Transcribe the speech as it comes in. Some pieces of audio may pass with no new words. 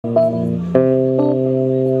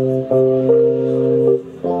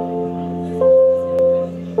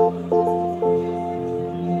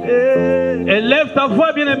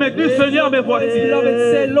Bien-aimé, dis Seigneur, me voici. Beloved,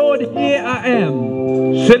 say, Lord, here I am.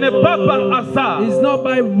 Ce n'est pas par hasard It's not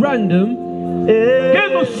by random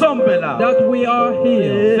que nous sommes là. that we are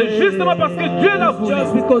here. C'est justement parce que Dieu l'a voulu.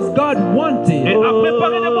 Just because God wanted. Et a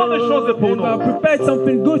préparé de bonnes choses pour nous. God prepared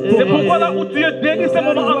something good for C'est us. pourquoi là où tu es béni, ce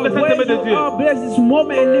moment entre les saintes mains de Dieu.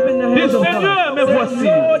 Dis Seigneur, me voici.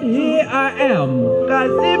 Lord, here I am.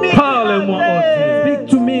 Parle-moi, oh Dieu. Speak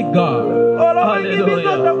to me, God.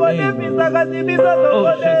 Alléluia. Oh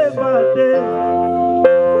Jésus.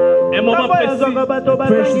 Un moment précis.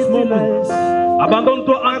 Precious moments.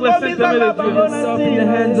 Abandonne-toi entre les saintes mains de Dieu. Yourself in the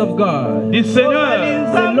hands of God. Dis Seigneur,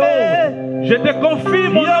 Say, Lord, je te confie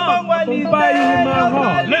mon âme, confide in my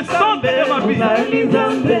heart. le centre de ma vie,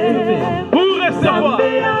 pour recevoir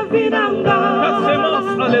la sémence.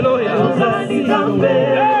 Alléluia.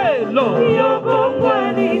 Hey, Lord.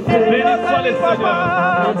 Béni soit le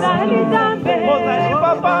Seigneur.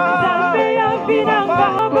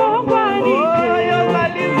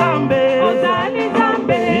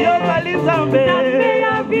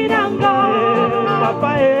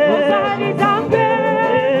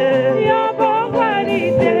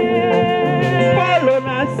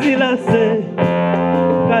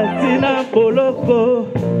 Katina poloko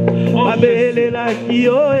abele la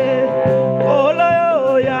kioe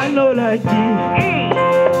olo ya no la ki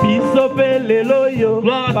biso pele loyo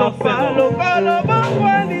papa lo kalo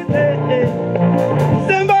bangwanite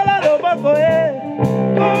sembola lo bako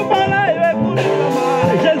kompala yo kulama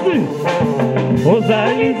Jésus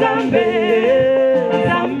ozali zambe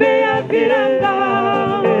zambe ya filanga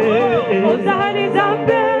ozali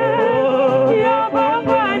zambe ya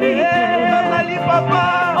bangwanite papa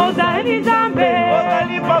ozali zambe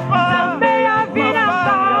papa zambe ya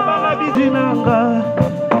vinanga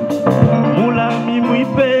mulami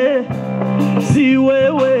mwipe si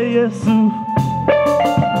wewe Yesu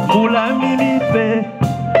mulami lipe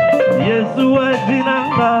Yesu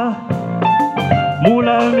ajinanga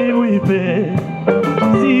mulami mwipe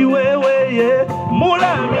si wewe ye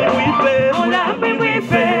mulami mwipe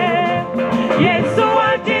Yesu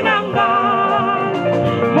ajinanga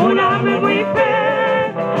mulami mwipe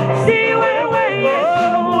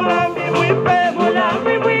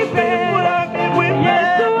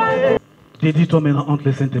Dédie-toi maintenant entre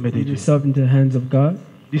les saintes mains de Dieu. Yourself into the hands of God.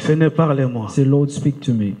 Dis Seigneur, parlez-moi. Say, Lord, speak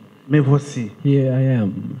to me. Mais voici, Here I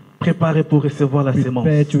am. préparé pour recevoir la sémence.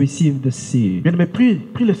 Prepare to receive the seed. Bien, mais prie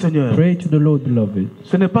le Seigneur. Pray to the Lord, beloved.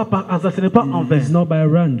 Ce n'est pas par hasard, ce n'est pas en vain. It's not by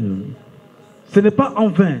random. Ce n'est pas en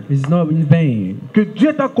vain It's not in vain que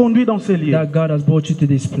Dieu t'a conduit dans ces lieux, that God has brought you to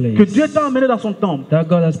this place. que Dieu t'a amené dans son temple. That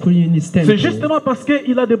God has put you in His temple. C'est justement parce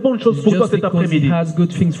qu'il a de bonnes choses pour toi Just cet because He après-midi. has good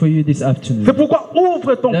things for you this afternoon. C'est pourquoi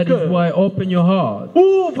ouvre ton That is cœur, why open your heart,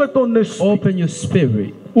 ouvre ton esprit, open your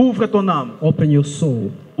spirit, ouvre ton âme, open your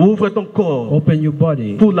soul, ouvre ton corps open your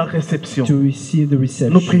body pour la réception. to receive the Nous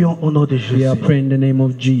reception. prions au nom de Jésus. We are praying in the name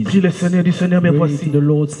of Jesus. Prie le Seigneur, dis Seigneur, me Pray voici. to the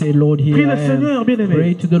Lord, say, Lord, Prie here le I Seigneur, am. bien-aimé.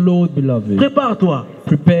 Pray to the Lord, beloved. Prépare-toi.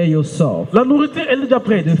 Prepare yourself. La nourriture, elle est déjà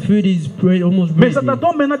prête. The food is almost Mais ready, ça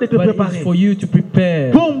t'attend maintenant de te but it's préparer for you to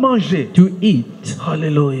prepare pour manger. to eat.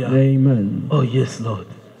 Alléluia. Amen. Oh yes, Lord.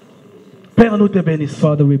 Père, nous te bénissons.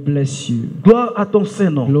 Father, we bless you. Gloire à ton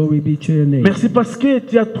Saint-Nom. Glory be to your name. Merci parce que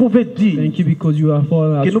tu as trouvé dit Thank you because you are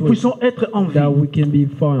for que us nous puissions être en vie. that we can be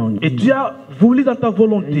found. Et tu as voulu dans ta And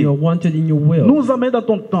volonté you are wanted in your will nous amener dans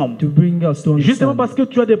ton temple. to bring us to Justement understand. parce que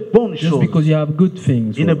tu as de bonnes Just choses. because you have good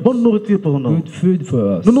things, Une for us, bonne nourriture pour nous. good food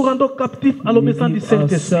for us. Nous nous rendons captifs à We l'obéissance du give ourselves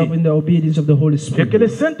Saint-Esprit. in the obedience of the Holy Et que le Spirit.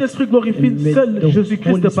 Saint-Esprit glorifie And may seul the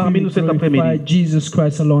Jésus-Christ Holy parmi nous Spirit cet glorify après-midi. Jesus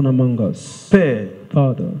Christ alone among us. Père,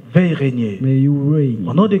 Father, veuille régner. may you reign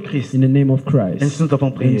Au nom de Christ, in the name of Christ. ainsi nous avons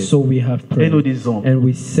prié. And so we have Et prayed. nous disons And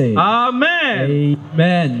we say, Amen.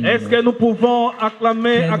 Amen. Est-ce que nous pouvons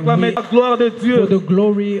acclamer la gloire de For Dieu? the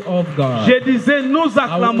glory of God. Je disais, nous I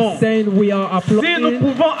acclamons. was saying we are Si nous applauding.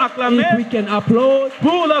 pouvons acclamer If we can applaud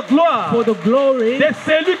pour la gloire for the glory de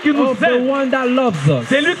celui qui nous of the aime, one that loves us.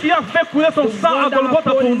 celui qui a fait couler son The sang à one that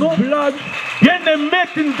Golgotha poured pour his nous, blood bien-aimé,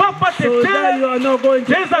 tu ne vas pas te so that taire. you are not going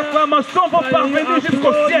to Tes acclamations vont parvenir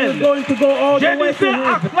jusqu'au ciel. going to go all Je the way to disais, heaven.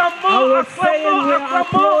 I acclamons, was saying acclamons, we are acclamons.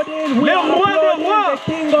 applauding, we Le are roi des applauding rois,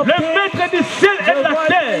 the King of le Kings. maître du ciel et The de la one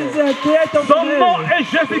terre. is the creator of Son the nom heaven. est His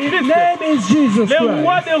Jésus-Christ, name is Jesus le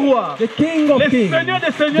roi Christ, des rois, the King of le Kings, Seigneur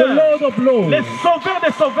des the seigneurs, Lord of Lords, le sauveur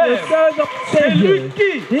des the sauveurs. Son of C'est lui Savior.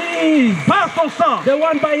 qui, He is par son sang, the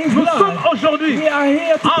one by His nous sommes blood. aujourd'hui We are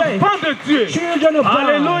here today, enfants de Dieu. children of God.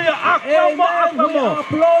 Alléluia, acclamons, Amen. We acclamons. are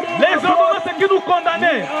applauding, Les applauding. ordonnances qui nous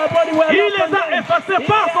condamnaient, il les a effacées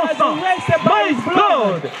par son sang. My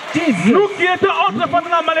God, nous qui étions autrefois dans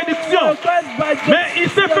la malédiction, mais il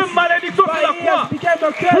s'est fait malédiction sur la croix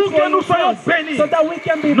a curse pour que for nous you soyons first, bénis. so that we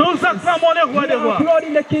can be Nous blessed. acclamons le roi We des rois. applaud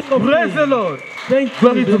in the King of Praise the Kings. Lord. Thank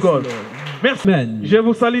Glory you, to bless God. the Lord. Merci. Amen. Je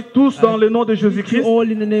vous salue tous dans le nom de You Jésus-Christ.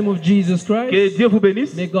 all in the name of Jesus Que Christ. Dieu vous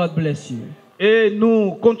bénisse. May God bless you. Et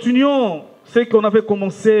nous continuons ce qu'on avait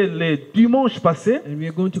commencé le dimanche passé. And we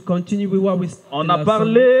are going to continue with what we started On a last Sunday.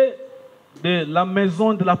 parlé de la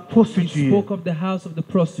maison de la We prostituée. spoke of the house of the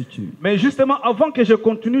prostitute. Mais justement, avant que je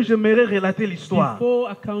continue, j'aimerais relater l'histoire. Before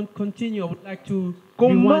I continue, I would like to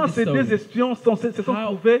Comment rewind the ces story. deux espions se sont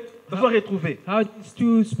retrouvés How these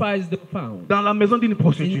two spies were found dans la maison d'une in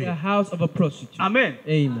prostituée. the house of a prostitute. Amen.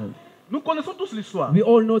 Amen. Nous connaissons tous l'histoire. We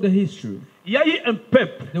all know the history. Il y a eu un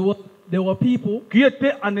peuple There were people qui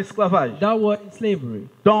était en esclavage that were in slavery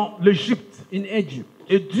dans l'Égypte. in Egypt.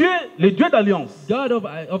 Et Dieu, le Dieu d'alliance, God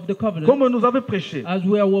of the covenant, comme nous avait prêché, as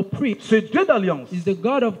we were preached, ce Dieu d'alliance is the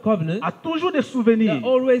God of covenant a toujours des souvenirs. that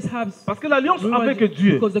always has, Parce que l'alliance avec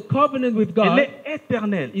Dieu, because the covenant with elle God est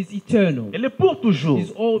éternelle. is eternal, Elle est pour toujours.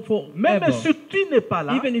 is all Même forever. si tu n'es pas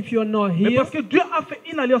là, Even if you're not mais here, parce que Dieu a fait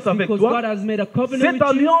une alliance avec because toi, God has made a covenant cette with you,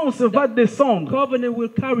 alliance va descendre covenant will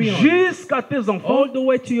carry on jusqu'à tes enfants, all the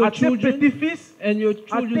way to your à tes children petits-fils, and your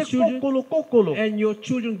à children's tes children kokolo. and your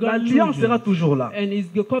children, L'alliance sera grandchildren. toujours là. And is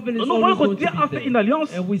the covenant is Nous always voyons going que Dieu to a be fait there. une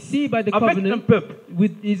alliance And we see by the avec un covenant, peuple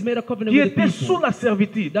he's made a covenant qui with the était people sous la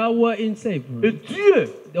servitude. that were in Et slavery. Dieu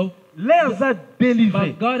les a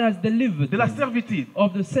délivrés But God has delivered de la them servitude.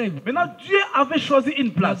 of the slavery. Maintenant, Dieu avait choisi une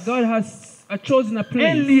But place, God has chosen a un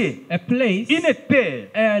place, lieu, a place, une terre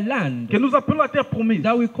a land que nous appelons la terre promise,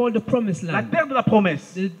 that we call the promised la land. terre de la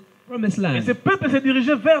promesse. The promised Et land. ce peuple s'est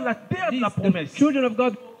dirigé vers la terre de la The promesse. children of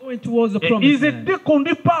God were going towards the Et promised ils land. étaient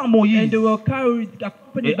conduits par And Moïse. they were accompanied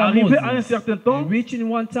Et by arrivé à un Moses. certain temps, And reaching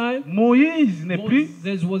one time, Moïse n'est plus,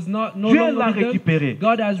 Moses was no Dieu l'a longer with them. récupéré.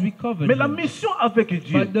 God has recovered Mais la him. mission avec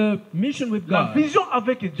Dieu, But the mission with la God, vision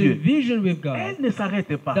avec the Dieu, vision with God, elle ne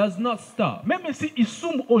s'arrête pas. does not stop. Même si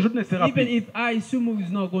Isumu aujourd'hui ne sera Even plus, if Isumu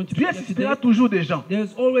is not going to be Dieu there today, suscitera toujours des gens.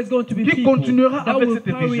 there's always going to be Qui people continuera that avec will cette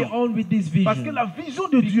carry vision. on with this Parce que vision. la vision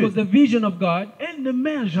de Dieu, Because the vision of God elle ne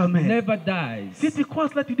meurt jamais. never dies. Si tu crois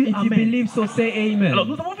cela, tu dis If you Amen. believe so, say amen. Alors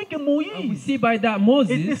nous avons vu que And we Moïse see by that est Moses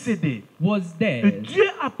décédé. was Et dead. Dieu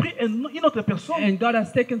a pris une autre personne, And God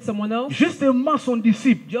has taken someone else, justement son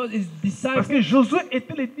disciple. just his Parce disciple que Josué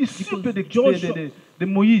était le disciple Because de Joshua de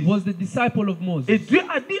Moïse. was the disciple of Moses. Et Dieu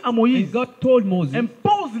a dit à And Moïse, God told Moses,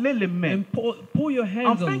 impose-les les mains, and put your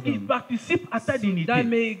hands afin on qu'ils them. participent à ta dignité. That they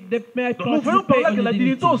may Donc, nous voyons par participate là on que la the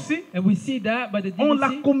dignité dignity. aussi, And we see that by the on la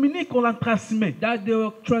dignity communique, on la transmet. that they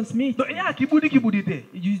will transmit. Donc, il y a qui vous dit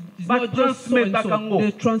It's Va not just so and transmettre so. Kango.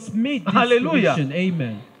 They transmit this Hallelujah. vision.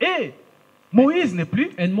 Amen. Et Moïse n'est plus.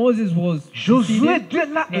 And Moses was Josué, defeated. Dieu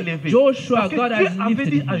l'a Now, élevé. Joshua, Parce que God Dieu has avait lifted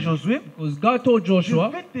dit à him. Josué, Because God told je Joshua,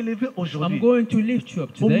 vais t'élever I'm aujourd'hui going to lift you up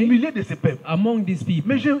au today milieu de ces peuples. among these people.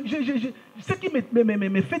 Mais ce qui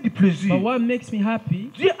me fait du plaisir, But what makes me happy,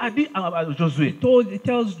 Dieu a dit à Josué, it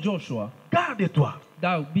tells Joshua garde-toi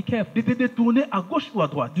that be careful. de te détourner à gauche ou à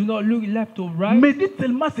droite. Do not look left or right. Médite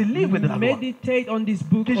seulement ces livres de la loi Meditate on this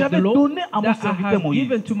book que of j'avais the law donné à mon that I serviteur have Moïse.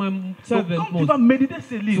 given to my Donc, servant quand tu vas Moses. méditer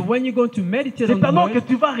ces So livres, when you're going to meditate on c'est the alors que word,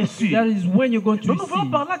 tu vas réussir. that is when you're going to Donc, nous voyons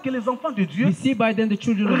receive. par là que les enfants de Dieu We see by then the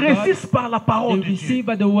children of God, résistent par la parole they de receive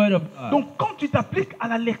Dieu. by the word of God. Donc, quand tu t'appliques à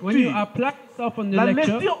la When you lecture, apply yourself on the la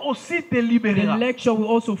lecture, lecture aussi te the libérera. lecture will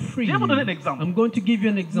also free Je vais you. vous donner un exemple. I'm going to give you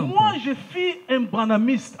an example. Moi, je fus un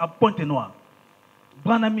branamiste à Pointe-Noire.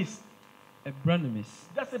 Branamiste. A Branamist.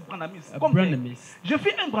 Là, c'est branamiste. A Comme Branamist. je fus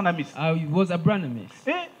un branamiste. I was a Branamist.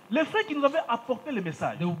 Et les frères qui nous avaient apporté le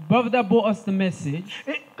message. The brother that brought us the message,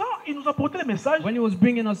 Et quand il nous apportait le message, when he was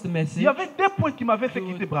bringing us the il message, y avait deux points qui m'avaient fait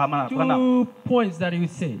quitter Branham. 2 points that he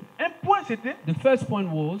said. Un point, c'était, The first point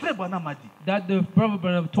was frère Branham m'a dit, that the brother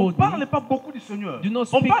Branham on ne told parle me, pas beaucoup du Seigneur. do not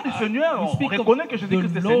On speak, parle du Seigneur, we on speak of reconnaît que Jésus-Christ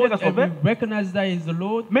est the Seigneur et Lord, and Sauveur. we recognize that he is the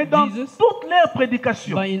Lord, Mais dans Jesus. toutes leurs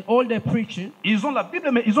prédications, But in all their preaching, ils ont la Bible,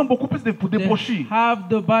 mais ils ont beaucoup plus de they brochures. have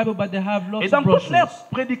the Bible, but they have Et lots dans of toutes leurs brochures.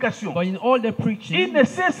 prédications, But in all their ils preaching, ne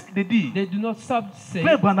cessent de dire, they do not stop to say,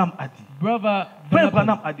 frère Branham a dit. brother Frère Branham.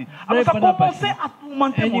 Branham a dit. Alors ça Branham a commençait dit. à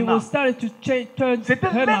tourmenter And he mon âme. was starting to turn C'était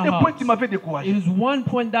turn l'un des our points qui hearts. m'avait It découragé. was one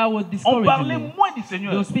point that was On parlait discouraging me. moins du They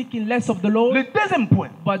Seigneur. were speaking less of the Lord, Le deuxième point,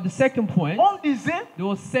 but the second point, on disait, they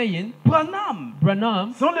were saying, Branham,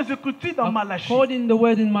 Branham, selon les Écritures dans Malachie, according to the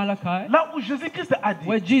word in Malachi, là où Jésus-Christ a dit,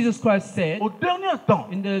 where Jesus Christ said, au dernier temps,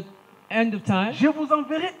 in the end of time, je vous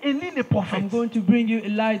enverrai Élie le I'm prophète. going to bring you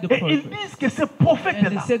Eli the Et ils prophet. disent que ce And they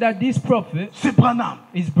prophète-là, said that this prophet c'est Branham.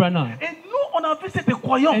 is Branham. Et nous, on avait cette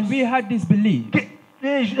croyance And we had this belief que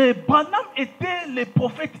Branham était le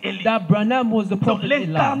prophète Élie. That Branham was the Donc prophet Eli.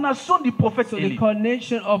 l'incarnation du prophète So the Élie.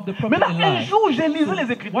 incarnation of the prophet Maintenant, un Eli. jour, j'ai lisé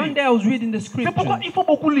les Écritures. One day I was reading the C'est pourquoi scripture. il faut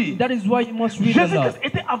beaucoup lire. That is why you must read a lot. Jésus-Christ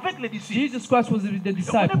était avec les disciples. Jesus Christ was with the Et on est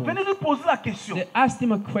disciples. venu lui poser la question They asked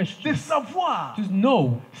him a question de savoir to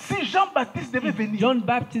know si Jean-Baptiste devait venir John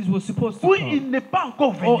Baptist was supposed to ou come. il n'est pas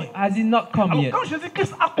encore Or venu. has he not come Alors yet? quand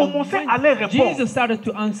Jésus-Christ a commencé When à leur répondre, Jesus started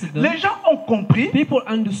to answer them, les gens ont compris people que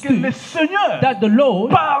le understood Seigneur that the Lord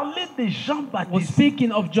parlait de was Jean-Baptiste.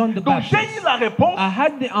 speaking of John the Donc j'ai Baptist. eu la réponse, I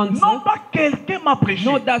had the non answer, pas quelqu'un m'a prêché,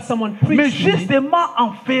 not that someone mais preached me, justement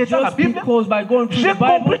en fait dans la just Bible, because by going through j'ai the Bible,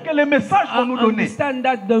 compris que le message qu'on nous I donnait understand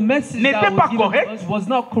that the message n'était that pas was given correct to us was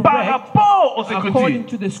not par correct rapport aux according Écritures.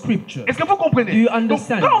 to the scripture. Est-ce que vous comprenez? Do you Donc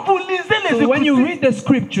understand? quand vous lisez les So when you Écritures, read the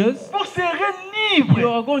scriptures, vous serez you libre.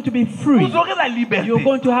 are going to be free. Vous aurez la liberté. You're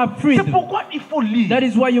going to have C'est freedom. pourquoi il faut lire. That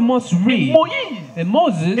is why you must read. Moïse And est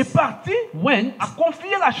Moses parti went à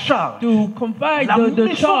confier la charge to confide La the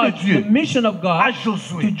mission charge, de Dieu the mission of à God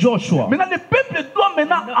Josué. to Joshua. Maintenant, le peuple doit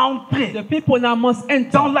maintenant entrer The people now must enter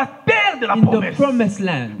dans la terre de la in the promesse. promised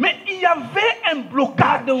land. Mais il y avait un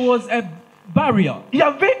blocage. But there was a barrier. Il y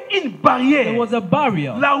avait une There barrière. was a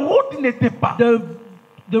barrier. La route n'était pas.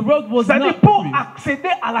 The road was C'est-à-dire not pour free accéder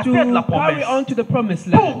à la to terre de la carry promesse. on to the promised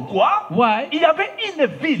land. Pourquoi? Why? Il y avait une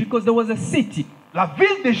ville, Because there was a city, la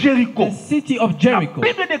ville de Jéricho. the city of La Jericho.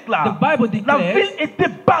 Bible déclare, The Bible la declares ville était that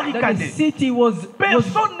the barricadée. city was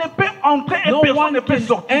Personne ne peut entrer et no personne one ne peut can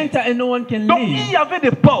sortir. enter and no one can Donc il leave. y avait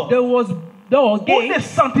des portes There was door ou des gates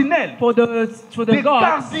sentinelles, for the des guards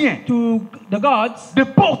gardiens, to the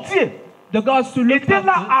guards to look étaient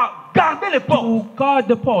là after, à garder les portes, to guard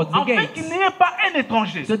the ports, the afin qu'il gates, n'y ait pas un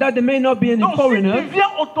étranger. so that there may not be any Donc si foreigner. tu viens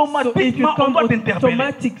So if you automatiquement, on come doit t'interpeller.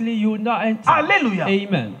 automatically, you will not enter. Alléluia.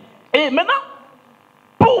 Amen. Et maintenant,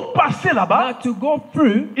 pour passer Now là-bas, to go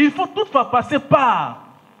through, il faut toutefois passer par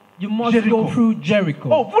you must Jericho. go through Jericho.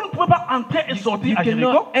 Oh, vous ne pouvez pas entrer et You sortir à Jéricho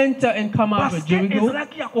cannot enter and come out parce of que Jericho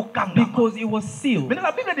Ezraki a kokanga. because it was sealed. Maintenant,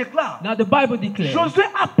 la Bible déclare, Now the Bible declares Josué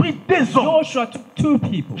a pris des hommes. Joshua took two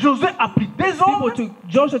people. Josué a pris des hommes,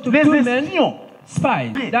 Joshua took des two men, espions,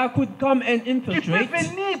 spies, that could come and qui peuvent infiltrate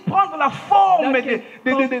venir prendre la forme That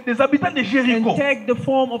can des habitants de Jéricho. and take the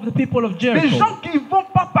form of the people of Des Jericho. gens qui ne vont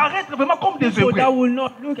pas paraître vraiment comme des People that Hébreux. will not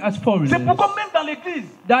look as foreigners. C'est pourquoi même dans l'église,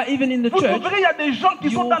 That even in the vous church, trouverez, il y a des gens qui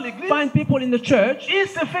you sont dans will l'église, find people in the church ils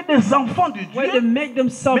se font des enfants de where they Dieu, make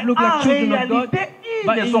themselves mais look en like children of God, réalité, ils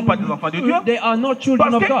but ne sont pas des enfants de Dieu, truth, they are not children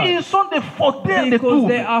parce of God qu'ils sont des fauteurs de because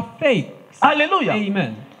they troubles. are fake. Alléluia.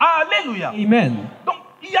 Amen. Alléluia. Amen. Donc,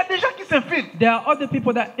 il y a des gens qui s'infiltrent. There are other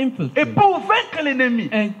people that Et infiltrate, pour vaincre l'ennemi,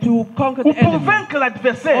 and to conquer ou the pour enemy, vaincre or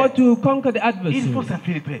l'adversaire, to conquer the il faut adversary,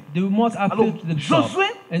 s'infiltrer. they must Alors, afflict themselves. Josué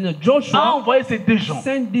And a Joshua envoyé ces deux gens,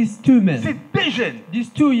 sent these two men, ces deux jeunes,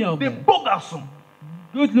 these two young des men, beaux garçons,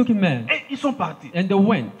 good-looking men, et ils sont partis and they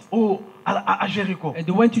went. à Jéricho. And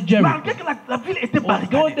they went to Jericho. Malgré que la ville était Although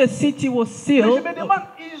barricadée, the city was mais je sealed, me demande,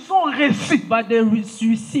 ils ont réussi. but they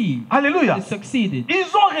received, Alléluia. they succeeded, Ils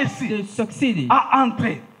ont réussi they succeeded à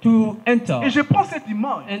entrer. to enter. Et je prends cette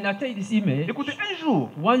image. And I tell you this image. Écoutez, un jour,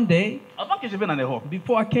 One day, avant que je vienne en Europe,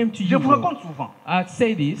 before I came to je vous Hugo, raconte souvent. I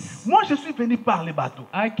say this. Moi, je suis venu par les bateaux.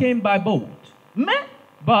 I came by boat, Mais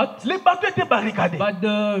but les bateaux étaient barricadés.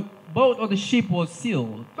 the boat or the ship was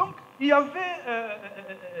sealed. Donc, il y avait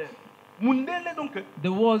Mundele, donc,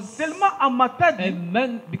 There was seulement à a Matadi,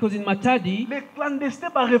 man because in Matadi, les clandestins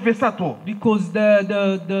va rêver ça trop. because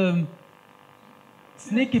the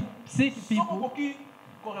sneaky people, qui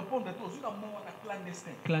correspondent à tous,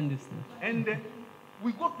 clandestin. clandestine. And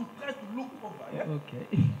we go to try to look over. Yeah? Okay,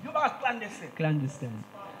 You are clandestin. clandestine,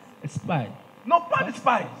 a spy, Non, pas de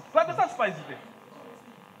spies. Clandestin, spies.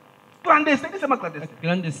 Clandestin, c'est ma clandestin.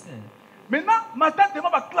 clandestine. Maintenant, Matadi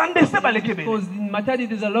va clandestin par les Québécois. Because in Matadi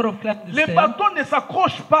there's a lot of Les clandestine. bateaux ne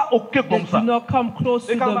s'accrochent pas au quai They comme do ça. not come close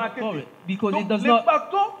to Les the camarades. boat because Donc, it does les not.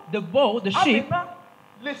 bateaux, The boat, the ship, maintenant,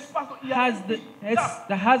 l'espace, il y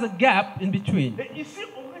a has a gap in between, Et ici,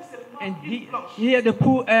 on met seulement and une planche. here they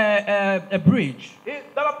put a bridge, Et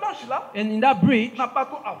dans la planche là, and in that bridge on n'a pas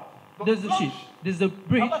tout out. Donc, there's the planche, ship, there's the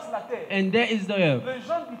bridge, là-bas, c'est la terre. and there is the earth, Les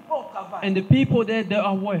gens du port travaillent. and the people there they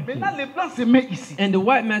are working, Maintenant, les blancs se mettent ici. and the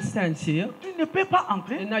white man stands here, Tu ne peux pas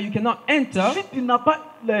entrer and now you cannot enter si tu n'as pas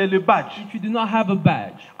le badge. if you do not have a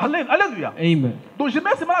badge. Alléluia. Amen. Donc, je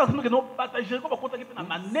mets seulement la que nous partager comme on contacte dans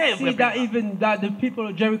manœuvre. See that even that the people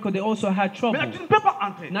of Jericho they also had trouble. Maintenant, tu ne peux pas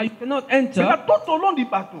entrer. Now you cannot enter, Maintenant, tout au long du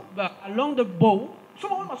bateau, but along the boat.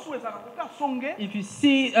 souvent on a souhaité ça. Quand on songe, If you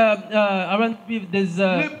see around there's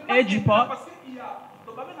le plan edgy est là part, parce qu'il y a,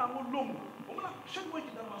 donc, avec un mot long. On a chaque fois qu'il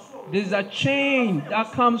est dans la There's a chain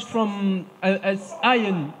that comes from an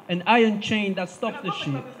iron chain that stops the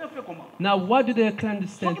sheep. Now, what do the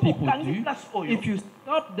clandestine people do? If you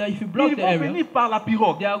stop there, if you block the area, they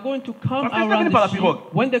are going to come around the sheep.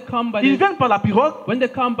 When they come by the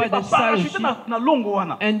side of the sheep,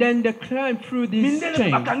 and then they climb through this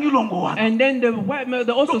chain, and then the white men,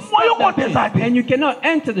 they also stop that chain, and you cannot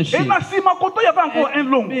enter the sheep. And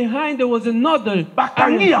behind there was another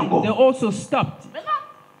iron chain. They also stopped.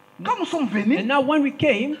 Quand nous sommes venus, and now when we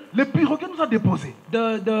came, le piroguet nous a déposés.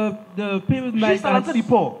 The people Juste à l'entrée du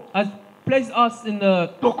port. Has placed us in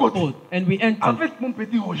the boat, and we entered. Avec mon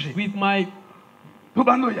petit Roger. With my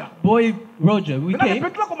boy Roger, we came. Les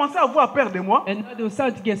petits là commençaient à avoir peur de moi. And now they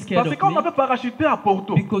started to get scared Parce que quand on avait parachuté à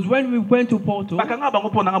Porto, because when we went to Porto, they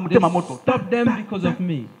stopped them because of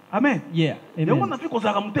me. Amen. Yeah. Amen.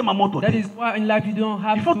 That is why in life you don't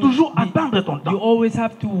have to. You always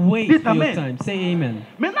have to wait for your time. Say amen.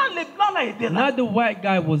 Now the white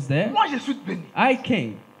guy was there. I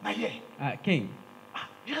came. I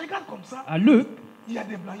looked.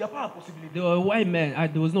 There were white men.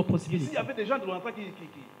 There was no possibility.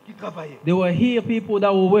 There were here people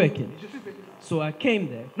that were working. So I came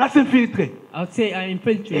there. I'll say I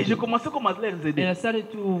infiltrated. And I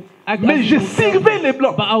started to act Mais je servais les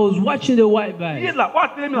blancs. But I was watching the white guys who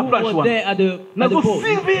were there at the boat.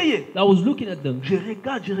 I was looking at them. I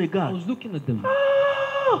was looking at them.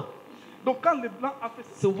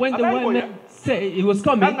 So when the white man said it was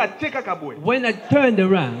coming, when I turned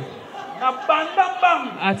around,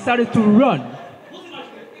 I started to run.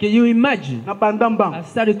 Can you imagine? I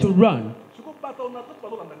started to run.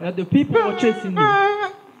 And the people were chasing me.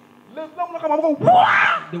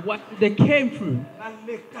 They came through.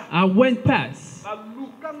 I went past.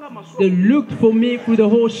 They looked for me through the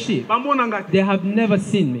whole ship. They have never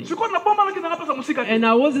seen me. And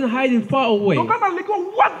I wasn't hiding far away. And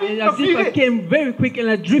as if I came very quick and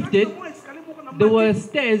I drifted, there were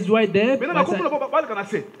stairs right there.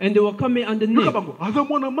 And they were coming underneath.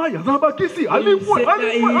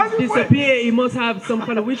 He disappeared. He must have some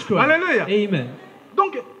kind of witchcraft. Amen.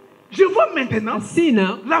 Donc, je vois maintenant,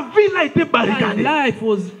 la ville a été barricadée.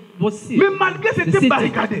 Mais malgré c'était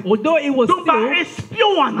barricadé, although it was donc that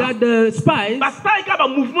the spies,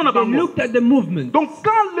 they looked at the movement. Donc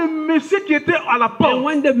quand le monsieur qui était à la porte, and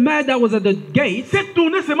when the man that was at the gate, s'est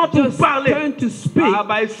tourné seulement pour parler, turned to speak,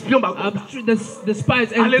 the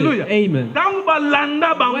spies entered. Hallelujah. Amen.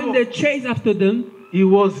 When they chased after them, it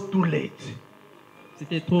was too late.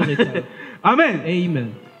 C'était trop tard. Amen.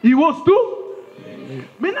 Amen. It was too.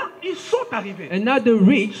 Maintenant, ils sont arrivés. And now they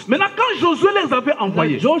reached. Maintenant, quand Josué les avait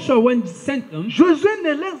envoyés, Joshua went sent them. Josué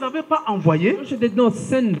ne les avait pas envoyés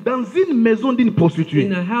dans une maison d'une prostituée.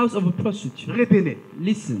 In a house of a prostitute. Retenez.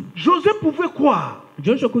 Listen. Josué pouvait croire.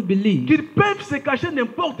 Joshua could believe qu'ils peuvent se cacher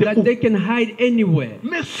n'importe that où. They can hide anywhere.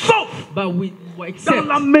 Mais sauf except dans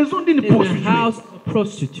la maison d'une prostituée. In a house of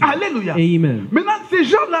prostitute. Alléluia. Amen. Maintenant, ces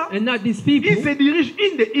gens-là, and now these people, ils se dirigent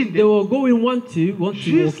they were going one to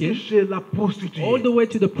jusque chez la prostituée. All the way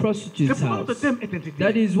to the prostitute's house.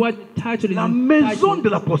 That is what the title is. La maison de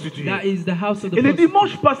la prostituée. That is the house of the prostituée. Et le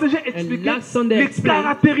dimanche passé, j'ai expliqué les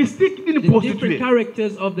caractéristiques d'une prostituée.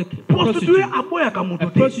 Characters of the prostituée. A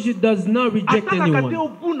prostitute does not reject anyone.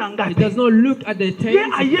 It does not look at the things. They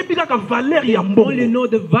only know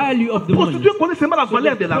the value of the money. The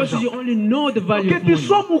prostitute only know the value of money.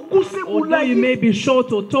 Although you may be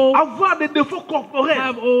short or tall, avoir des défauts corporels,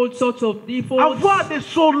 have all sorts of defects, avoir des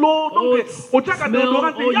solos, donc au tchaka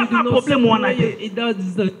déodorant, il y a un problème ou it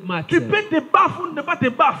doesn't matter. Tu peux te baffer ou ne pas te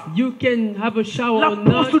baffer. You can have a shower or not.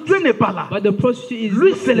 La prostituée n'est pas là. But the prostitute is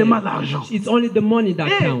lui seulement l'argent. It's only the money that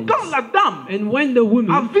counts. Et quand la dame and when the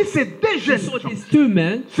woman a vu ces deux jeunes, these two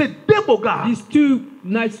men, ces deux beaux gars, these two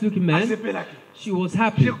nice looking men, she was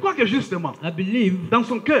happy. Je crois que justement, I believe, dans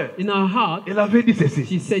son cœur, in her heart, elle avait dit ceci.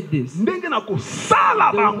 She said this. The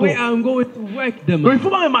way I'm going to work them,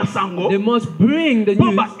 they must bring the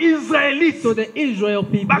news so the Israel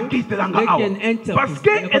people they can enter. Parce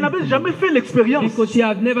qu'elle n'avait jamais fait l'expérience because she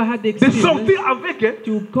had never had the de sortir avec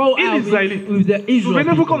to go out with the Israel.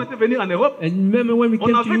 Souvenez-vous quand on était venu en Europe, and remember when we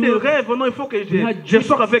came on avait des rêves. Non, il faut que je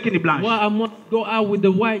sorte avec une blanche. I must go out with the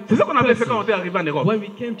white. C'est ça qu'on avait fait quand on était arrivé en Europe. When we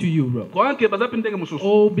came to Europe.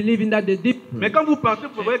 Oh, believing that the difference. Mais quand vous partez,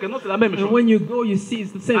 vous voyez que non, c'est la même chose. And when you go, you see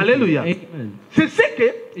it's the same. Alléluia. C'est ce que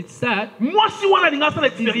it's that moi si on a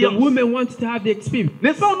l'expérience. The woman wants to have the experience.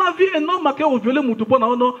 N'est-ce pas, on a vu un homme qui a violé Mutupo na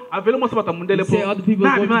ono, a violé moi ça va mundele pour. Other people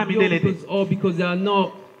go because they are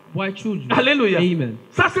not white children. Alléluia. Amen.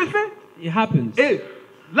 Ça se fait. It happens. Et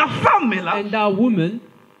la femme est là. And that woman.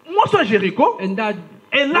 Moi c'est Jéricho. And that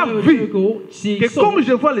Elle a vu que comme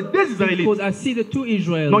je vois les deux Israélites,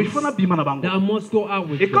 non, il faut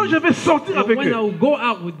et quand je vais sortir avec eux,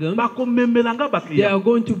 they are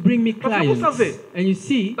going to bring me parce que vous clients. savez, And you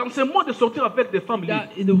see, dans ce mode de sortir avec des femmes libres,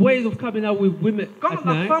 that in the ways of coming out with women quand at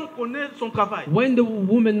la night, femme connaît son travail, when the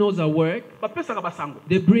woman knows her work,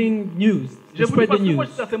 they bring news. je They vous dis spread parce the que moi news.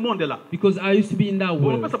 je suis dans ce monde-là. Because I used to be in that Vous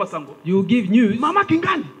world. appelez ça basango. You give news. Maman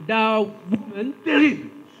Kingani, That woman, terrible.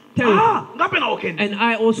 terrible. Ah, ngapena okende. And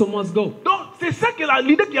I also must go. Donc c'est ça que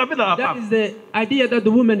l'idée qu'il y avait dans la That femme. is the idea that the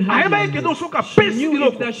woman had. She knew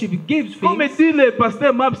if that she gives Comme things, dit le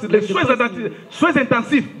pasteur Maps, les soins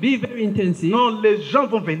intensifs. be very intensive, Non, les gens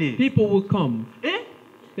vont venir. people will come.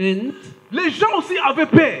 And Les gens aussi avaient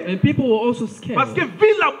peur. people were also scared. Parce que vu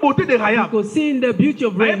la beauté de Rahab, Because seeing the beauty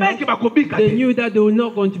of Rahab, they knew that they were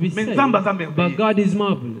not going to be saved. But God is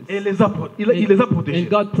marvelous. il les a protégés. And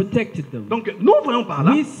God protected them. Donc nous voyons par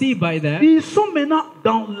là, We see by that ils sont maintenant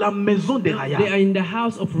dans la maison de they Rahab. are in the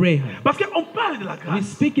house of Rahab. Parce qu'on parle de la We're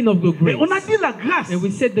grâce. speaking of the Et grace. on a dit la grâce, And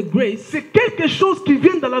we said the grace c'est quelque chose qui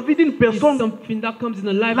vient dans la vie d'une is personne. something that comes in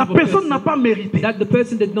the life La of a personne n'a person pas mérité. that the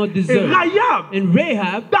person did not Et deserve. Rahab, And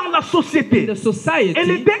Rahab, dans la in société, the society,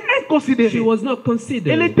 elle était she inconsidérée. was not Elle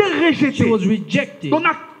considered. était She rejetée. was rejected. Donc,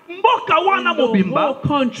 mboka wana In the mobimba, whole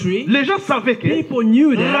country, les gens savaient que people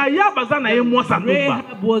knew that Rahab azana ye mwasa ndumba.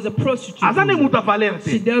 Rahab was a prostitute. Azana muta valeur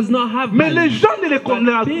She te. does not have Mais les value. gens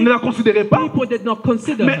ne la considéraient pas. People did not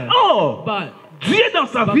consider Mais her. or, But Dieu dans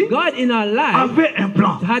sa vie God in her life avait un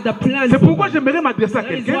plan. had a plan C'est for pourquoi her. j'aimerais m'adresser à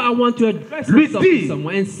That is why quelqu'un. I want to address Lui myself to dire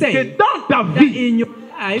someone and que say dans ta that vie, in your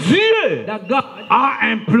life, Dieu that God a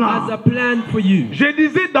un has plan. a plan for you. Je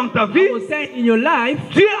disais dans ta I vie, was saying in your life,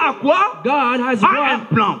 Dieu a quoi? God has A un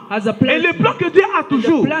plan. a plan. Et le plan que Dieu a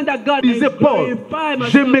toujours, The plan that God disait Paul, glorify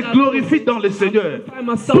myself, je me that glorifie dans le Seigneur. glorify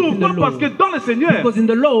myself in the Pourquoi? Parce que Lord. dans le Seigneur, Because in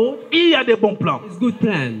the Lord il y a des bons plans. is good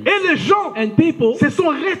plan. Et les gens And people se sont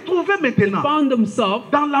retrouvés maintenant found themselves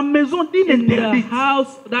dans la maison d'une in the interdite.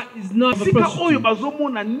 house that is not a Sika oyo prostitute,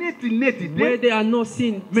 bazomona neti where te. they are not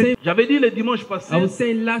seen. Mais j'avais dit le dimanche passé, I was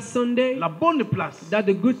saying last Sunday la bonne place that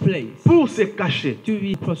the good place pour se cacher. to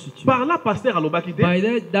be prostitute. Par là, pasteur alobaki te. By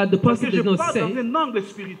that the Parce pastor que je did not parle say. dans un angle I'm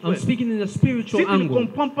spirituel. speaking in a Si spiritual tu ne angle.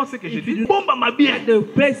 comprends pas ce que je If dis, you bomba ma bien. The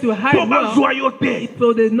place to hide Bomba well, joyoté.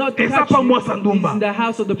 so they not Et ça catch pas you, moi is Sandumba. in the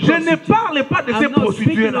house of the Je ne prostitute. parle pas de ces I'm not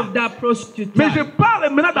speaking prostituées-là. of that prostitute. Mais je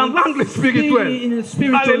parle maintenant dans l'angle spirituel. In the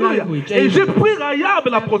spiritual Alléluia. language. Et Amen. j'ai pris Rahab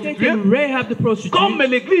la I'm prostituée taking Rahab the prostitute comme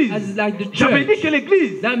l'église. as like the J'avais dit church. que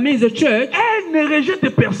l'église, That means the church elle ne rejette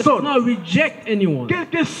does personne. not reject anyone. Quel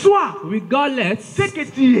que soit Regardless, ce que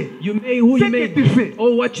tu es, you may who ce you may que tu fais, be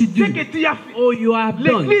or what you ce do que tu as fait. or you have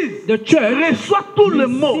done. L'église The church reçoit tout le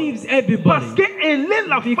monde receives everybody parce qu'elle est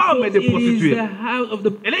la femme because des it is prostituées. the house of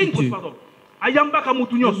the Elle est une prostitute. pardon. Ayambaka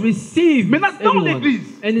Moutounios. Receive Maintenant, dans everyone.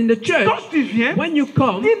 l'église, And in the church, quand tu viens, when you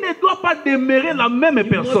come, tu ne dois pas demeurer la même you must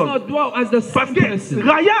personne. not dwell as the Parce same que person.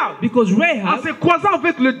 Rahab, Because en Rahab, se croisant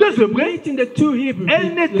avec les deux Hébreux, meeting the two Hebrews,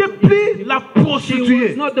 elle n'était plus la she was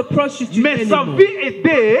prostituée. not the prostitute Mais sa anymore. vie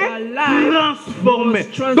était Her life transformée.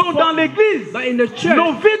 was transformed. Donc dans l'église, But in the church,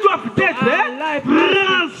 nos vies doivent être our life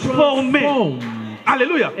has to be transformées. transformed.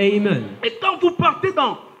 Alléluia. Amen. Et quand vous partez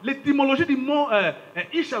dans l'étymologie du mot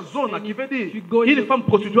Isha Zona, qui veut dire you go une in- femme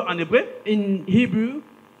prostituée en hébreu, In Hebrew,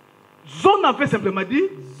 Zona veut simplement dire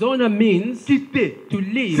Zona means quitter, to se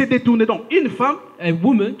leave. détourner. Donc une femme A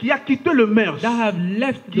woman qui a quitté le mœurs, that have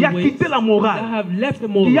left qui the a ways, quitté la that morale, have left the qui a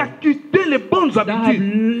moral, quitté les bonnes that have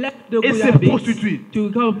habitudes left the et good se habits prostitue. to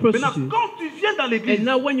become a Maintenant, prostitute. quand tu viens dans l'église, And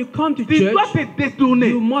now when you come to tu church, dois te détourner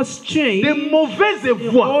you must change des mauvaises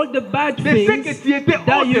voies, all the bad de ce que things tu étais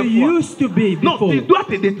that you autrefois. used to be Non, before. tu dois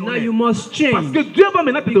te Now détourner. you must change. Parce que Dieu va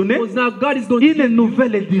maintenant te donner Because now God is going to une give you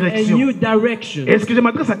nouvelle a direction. new direction. Est-ce que je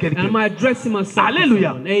m'adresse à And quelqu'un? I'm addressing myself to Alléluia.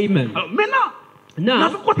 someone. Amen. Alors maintenant, Now,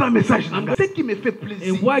 c'est quoi le message? Ce qui me fait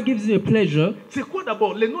plaisir, and what gives you a pleasure c'est quoi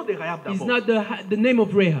d'abord? Le nom de Rahab is d'abord. not the name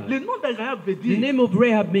of Rahab. Le nom de Rahab veut The dire name of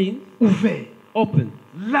Rahab means ouvert, open,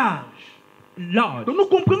 large. large. Donc nous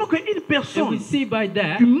comprenons qu'une And we personne see by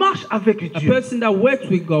that, qui marche avec a Dieu, person that works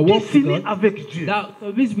with God, qui walks with finit God, avec Dieu, that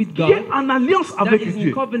is with qui est God, en alliance that avec is in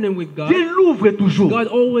Dieu, covenant with God, Dieu l'ouvre toujours. God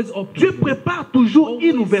always opens. Dieu prépare toujours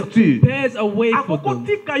une ouverture. prepares a way for them.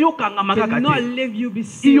 Cannot leave you be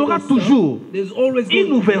Il y aura yourself. toujours There's always une going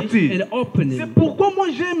to ouverture. be an opening. C'est pourquoi moi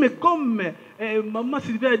j'aime comme Maman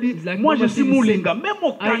Sylvie a dit, It's like moi je Mama suis Sylvie moulinga. Même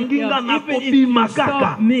au kanginga na even if kopi you makaka.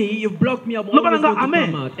 stop me, you block me, I'm No always bananga, going to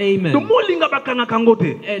amen. come out. Amen. Donc moulinga bakanga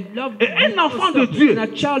kangote. And love Et un enfant de Dieu, and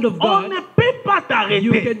a child of on God, ne peut pas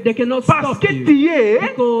t'arrêter. They cannot Parce stop que you. tu es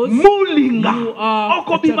Because Moulinga. you are a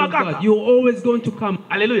child of God. You're always going to come.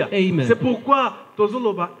 Alléluia. Amen. C'est pourquoi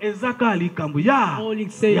Tozoloba Ezaka Likambu. Ya. Only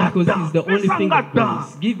say because it's the only thing that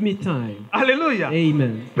brings. Give me time. Alléluia.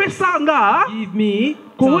 Amen. Pesanga. Give me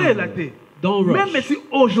time. Don't rush. Même si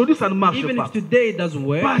aujourd'hui ça ne marche Even pas. if today it doesn't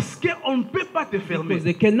work. Parce qu'on ne peut pas te fermer. Because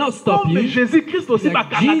they cannot stop you. Jésus-Christ aussi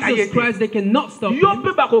like Jesus Christ, they cannot stop you. You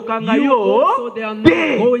also, they are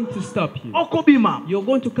not going to stop you. You're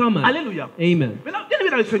going to come out. Alléluia. Amen.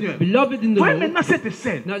 Beloved in the Lord.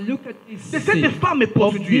 Now look at this scene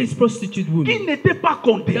of these prostitute women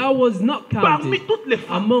that was not counted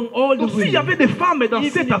among all the women.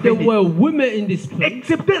 Even if there were women in this place,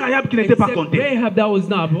 except Rahab that was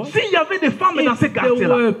not. Femmes dans ces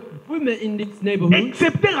quartiers-là. Women in this neighborhood,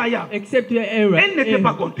 except Rahab, elle n'était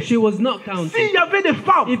pas comptée. She was not counted. S'il y avait des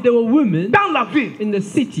femmes if there were women dans la ville, in the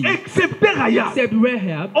city, except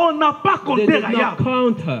Rahab, on n'a pas compté Rahab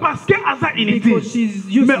parce qu'elle a inutile.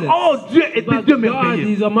 Mais oh, Dieu était Dieu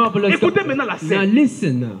merveilleux. Écoutez maintenant la scène. Now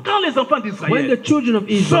listen. Quand les enfants d'Israël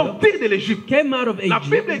sortirent de l'Égypte, la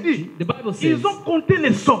Bible dit ils ont compté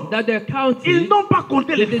les sommes. Ils n'ont pas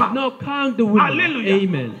compté les femmes. Alléluia.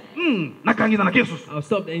 Amen. I'll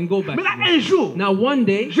stop and go back. Un jour, now one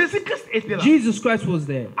day, Jesus Christ was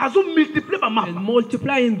there. And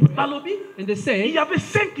multiplying bread. And they say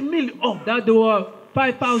that there were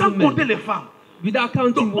 5,000 men. Without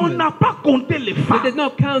counting women. On n'a pas compté les femmes. They did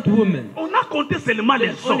not count women. On a compté seulement les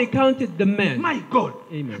hommes. Only counted the men. My God.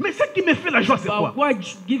 Amen. Mais ce qui me fait la joie, c'est quoi? What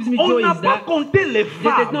gives me joy is that on n'a pas compté les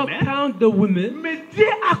femmes. They did not count the women. Mais Dieu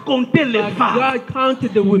a compté les femmes. God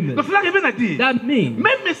counted the women. Donc cela revient à dire. That means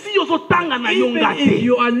même si vous otanga na yonga te. If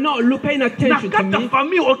you are not paying attention to me.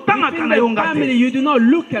 Within the family, you do not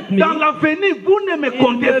look at me. Dans l'avenir, vous ne me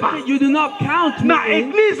comptez pas. You do not count me. Na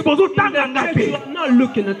église, vous otanga na te. You are not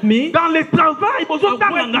looking at me. Dans le travail, vous otanga.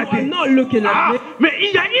 You are not looking at me. Mais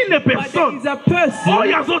il y a une personne. But there is a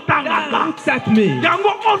person that looks at me. That you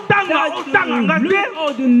look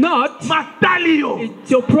or do not, it's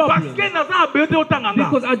your problem.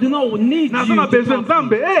 Because I do not need you to count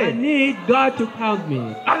me. I need God to count me.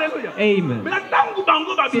 Hallelujah. Amen.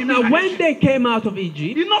 So now when they came out of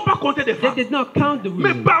Egypt, they did not count the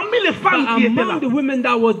women. But among the women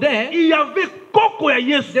that were there,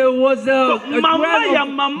 there was a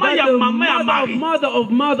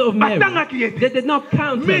mother of Mary. They did not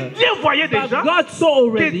count her. But God saw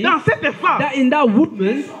already that in that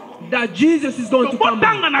woman that Jesus is going to come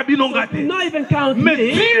out. So not even count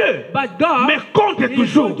me, but God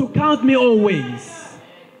is going to count me always.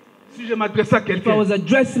 Si je m'adressais à quelqu'un, if I was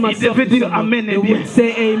addressing myself to someone, they would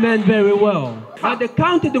say amen very well. But they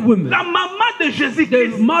counted the women. La maman de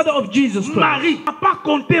Jésus-Christ, the mother of Jesus Christ, Marie, n'a pas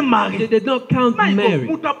compté Marie. They did not count Mary.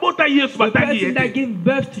 The person that gave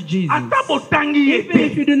birth to Jesus. Even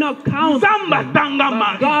if you do not count them, but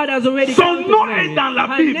God has already counted Mary.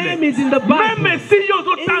 Her name is in the Bible. Even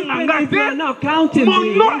if you are not counting me, mon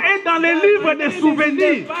nom est dans les livres des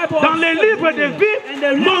souvenirs, dans les livres de vie.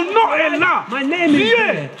 Mon nom est là. My name is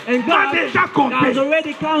there. And God has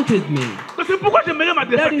already counted me. C'est pourquoi j'aimerais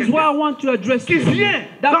m'adresser à quelqu'un. That is why I want to address qui vient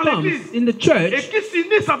that dans comes l'église in the church, et qui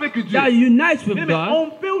s'unissent avec Dieu. That unites with mais God. On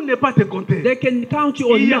peut ou ne pas te compter. They can count you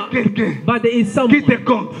or il y a not, quelqu'un but there is someone qui te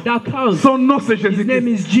compte. That counts. Son nom c'est Jésus. His name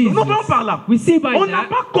is Jesus. Nous voyons par là. We see by on n'a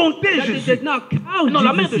pas compté Jésus. They did not count non,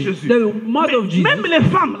 la mère de Jésus. The mother of Jesus. Même les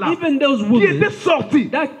femmes là, even those qui women étaient sorties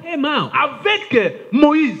that came out avec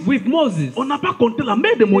Moïse. With Moses. On n'a pas compté la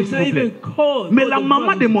mère de Moïse. Mais la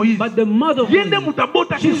maman de Moïse. But the mother of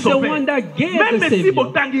Moses. She's the one that gave the Savior.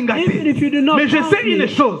 Even if you do not mais je sais une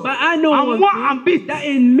chose. En moi habite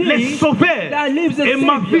les sauveurs et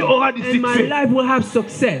ma vie aura du succès. My life will have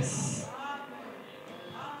success.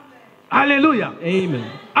 Alléluia. Amen.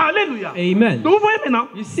 Alléluia. Amen. Donc vous voyez maintenant.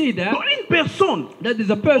 You see that? Donc une personne. That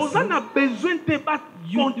is a person. On a besoin de battre.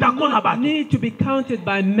 You do not need to be counted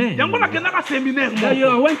by men. Now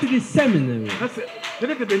I went to this seminary.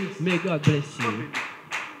 May God bless you.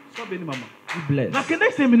 Be blessed.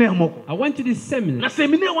 I went to this seminary.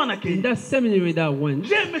 In that seminary that I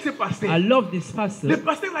went, I love this pastor.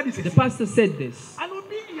 The pastor said this.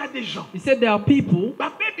 He said there are people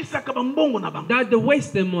that they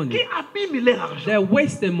waste their money. They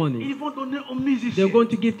waste their money. They're going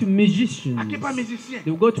to give to musicians.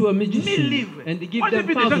 They'll go to a musician and they give them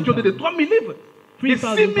 £1,000.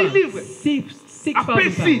 3,000. 6,000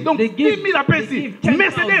 pounds. They give 10,000.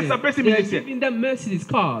 They are giving them Mercedes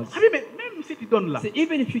cars. si tu donnes là, So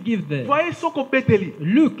even if you give there, voyez ce qu'on peut te lire.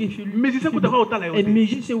 look, if you Musicien if peut avoir you- autant la a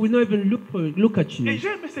musician will not even look at Et you. j'ai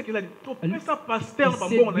aimé ce qu'il a dit. Tu And fais ça pasteur, He bah,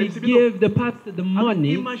 said, bon, on a we dit, c'est bien. give the pastor the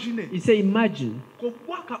money. Imaginez. He said, imagine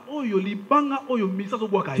Kobwaka oyo libanga oyo misa zo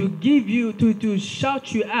bwaka to yo. give you to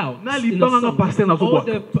shout you out. Na in a libanga na song. pasteur na zo Or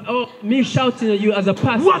bwaka. me shouting at you as a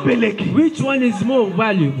pastor. Wapeleki. Which one is more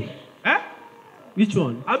valuable? Hein? Which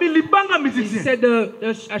one? Abi libanga He musicien. said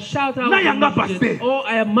a shout out Na of yanga musician, pasteur. or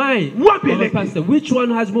am I Wapeleki. of a pastor? Which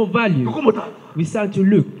one has more value? Kokomota. We start to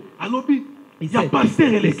look. Alobi. He Ya said, pasteur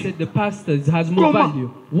he eleki. said the pastor has more Comment? value.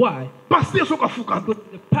 Why? Pasteur soka fuka. Because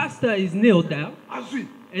the pastor is kneeled down Azui.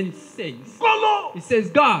 and he says, Kolo.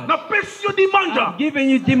 God, Na pesi yo dimanja. I'm giving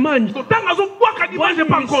you demand. Totanga zo bwaka When dimanja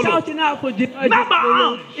pa you're kolo. shouting out for demand,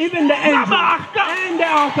 Naba even the angels arca. and the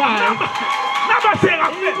archives, Naba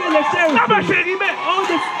seraphim. even the Naba seraphim, chérubin.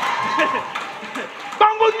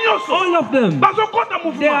 all of them,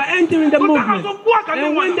 they are entering the movement.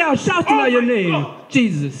 And when they are shouting at your name,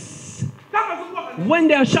 Jesus, when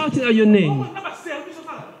they are shouting at your name,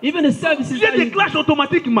 even the services Dieu that you, déclenche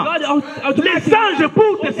automatiquement God les automatically, anges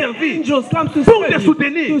pour te all the servir, angels come to pour te serve you,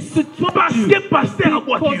 soutenir. to support Parce you. que pasteur a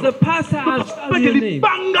Because the pastor has shouted your name.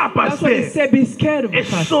 banga That's why they pasteur. said be scared of the Et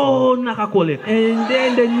pastor. son à colère. And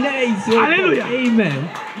then the nays will Alléluia. come. Amen.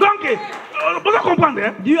 Donc, vous comprendre,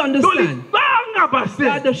 hein? Do you Donc, understand banga pasteur.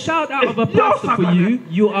 that the shout out of a pastor for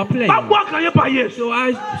you are playing? Pas boire quand il pas yes. So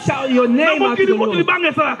I shout your Na name out to mokili the moto Lord.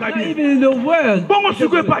 libanga ça la Not kadi. even in the world. Bon, on suit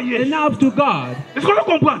pas yes. And now to God. Est-ce qu'on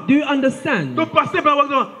comprend? Do you understand? Donc pasteur par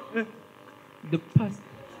exemple, The pastor.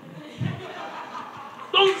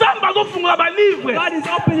 donc Zamba zo funga ba livre. God is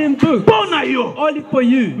opening books Bon na yo. only for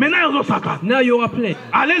you. Maintenant yo saka. Now you are playing.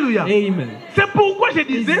 Alléluia. Amen. C'est pourquoi je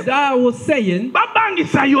Is disais that I was saying,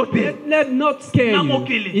 babangisa yo te. let not scare Na you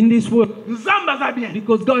mokili. in this world Nzamba za bien.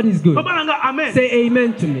 because God is good. Loba nanga amen. Say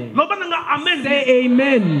amen to me. Loba nanga amen. Say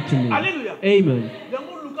amen to me. Alléluia. Amen.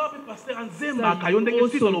 Yango luka pe pasteur So Nzemba ka yo you ndenge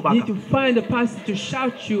sito also lobaka. need to find a pastor to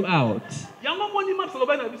shout you out. Yango moni max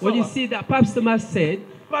loba na biso. When you see that Pastor Mas said,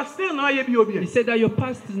 Pasteur na yebi yo he bien. said that your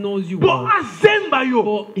pastor knows you Bon well. azemba yo.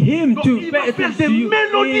 For him Donc, to il pay va faire attention to des you,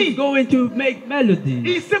 mélodies. he's going to make melodies.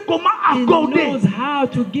 Il sait comment He accorder. knows how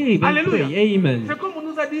to give and Alléluia. pray. Amen. C'est comme on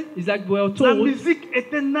nous a dit. It's like we're La told, musique est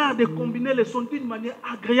un art de combiner les sons d'une manière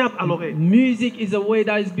agréable à l'oreille. music is a way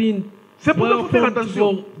that is being C'est pour ça qu'il faut faire welcomed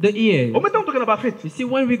attention. for the ear. Au même temps que tu as fait. You see,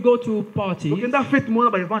 when we go to parties, Donc, on a fait moi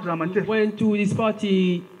là évangile à we Manchester. went to this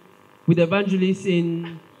party with evangelists in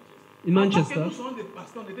Avant que Manchester. nous soyons des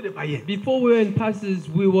pasteurs, on était des païens. Before we were in pastors,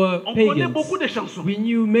 we were On connaît pagans. beaucoup de chansons. We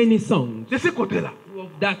knew many songs De ce côté-là. of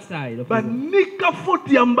that side of the Bah, world. nika faute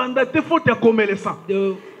ya mbanda te faute ya komelesan.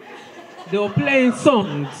 They were playing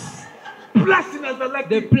songs. Place The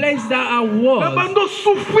nazalaki. place that I Na was, bando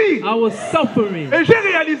souffrir. I was suffering. Et j'ai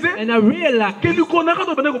réalisé And I realized que nous connaissons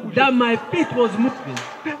de bande ko that my feet was moving.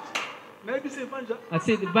 Na yebi se évangile. I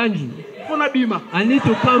said, Evangeline, Faut na bima. I need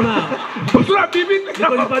to come out. Parce que la Bible.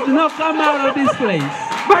 Because if I do not come out of this place,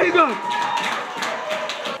 My God.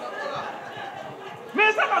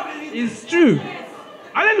 Mais ça la vérité. it's true.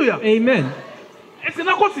 Alléluia. Amen. Et c'est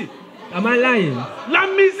là aussi. Am I lying? La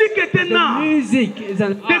musique est un The art. music is an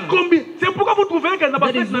Des art. combis. C'est pourquoi vous trouvez qu'elle n'a pas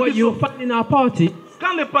That fait is na what you biso. find in our party.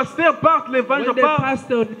 Quand le pasteur part, When l'évangile the part,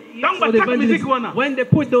 pastor Quand or the batak music evangelist, wana. when they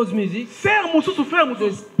put those music, sœur mosusu frère mosusu.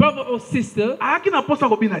 this brother or sister, Ayaki na posa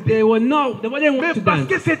kobina te. they didn't want Mais to parce dance.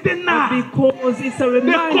 que c'est un But art. because it's a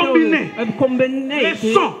reminder combiner of a combination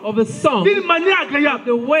les sons of a song, D'une manière agréable.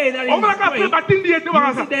 the way that On va it's la faire great. batindi et tout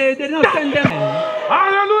You see, they did not send them.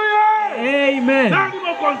 Alléluia. Amen. Dans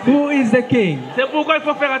mon conseil. Who is the king? C'est pourquoi il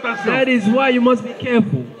faut faire attention. That is why you must be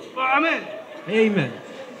careful. Amen. Amen.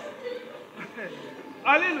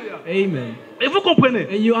 Alléluia. Amen. Et vous comprenez.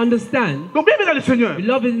 And you understand, Donc bien dans le Seigneur.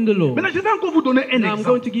 beloved in the Lord. Maintenant, je vais encore vous donner un Now I'm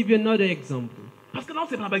going exemple. to give you another example Parce que là,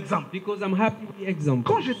 c'est un exemple. because I'm happy with the example.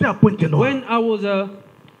 Quand j'étais à Pointe-Noire, When I was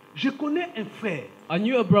je connais un frère I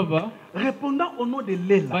knew a brother répondant au nom de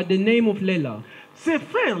Léla. by the name of Lela. Ce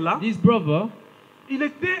frère-là, This brother, il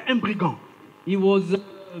était un brigand. he was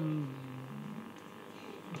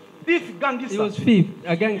Thief, he gangster. was thief,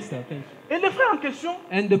 a gangster. Thank you. Et le frère en question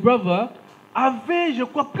And the brother avait, je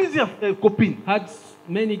crois, plusieurs copines. had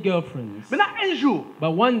many girlfriends. Maintenant, un jour,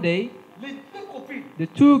 But one day, les deux copines, the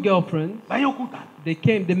two girlfriends, Bayokuta,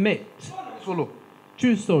 they met. solo.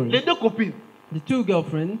 True story. Les deux copines The two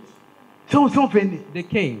girlfriends, sont venues. they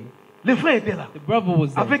came. Le frère était là, The brother was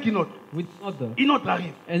there avec une autre. with another. Une autre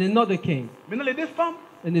arrive. And another came. Maintenant, les deux femmes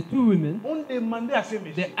And the two women, ont demandé à ce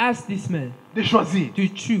monsieur they asked this man de choisir. to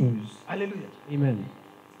choose. Alléluia. Amen.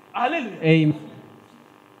 Alléluia. Amen.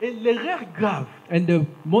 Et l'erreur grave And the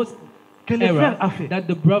most que le frère error a fait, that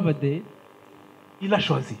the brother did, Il a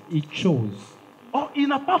choisi. He chose. Oh, il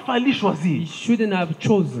n'a pas fallu choisir. He shouldn't have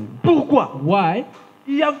chosen. Pourquoi? Why?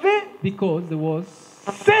 Il y avait Because there was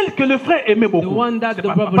celle que le frère aimait beaucoup. the one that C'est the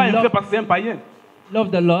pas brother un frère loved, parce que c'est un païen.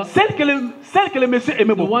 loved a lot. Celle que le monsieur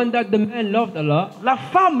aimait The beaucoup. one that the man loved a lot. La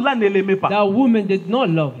femme là ne l'aimait pas. That woman did not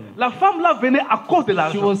love him. La femme là venait à cause de She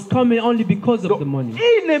l'argent. was coming only because of the money.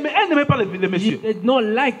 Elle n'aimait pas le She monsieur. did not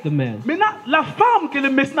like the man. Maintenant, la femme que le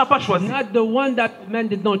monsieur n'a pas choisie, Not the one that the man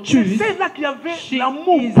did not c'est choose. celle-là qui avait She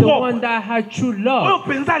l'amour is the propre. one that had true Oh, love,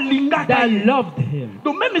 pensa linga that taille. loved him.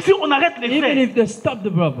 Donc même si on arrête les Even frères, if they stopped the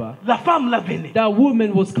brother, la femme là venait. that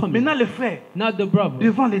woman was coming. Maintenant les frères, Not the brother.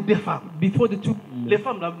 devant les deux femmes, Before the two, les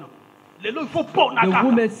femmes là non. Les lots, il faut pas on the a.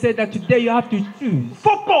 woman said that today you have to choose.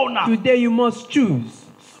 Faut pas on a. Today you must choose.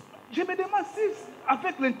 Je me demande si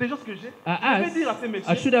avec l'intelligence que j'ai, I je vais asked, dire à ces I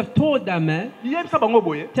messieurs, should have told that man, il aime ça bango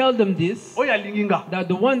boye. tell them this, Oh ya linginga, that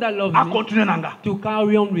the one that loves a me continuer nanga. to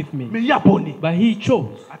carry on with me. Mais il y a boni. But he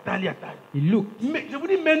chose. Atali. He looked. Mais je vous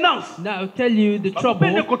dis maintenant, Now I'll tell you the trouble.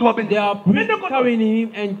 They are carrying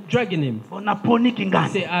him and dragging him. on a poni He kingani.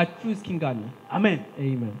 say, I choose Kingani. Amen.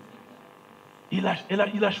 Amen. Il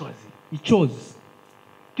a choisi. He chose.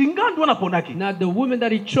 Kingani doit na ponaki. Now the woman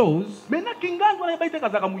that he chose, Maintenant Kingani doit na baite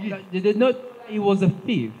kazaka muyi. they did not, he was a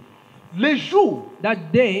thief. Les jours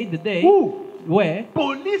That day, the day où where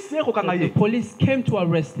police est kokanga the ye. police came to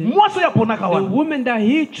arrest him, Moi so ya ponaka the wana. woman that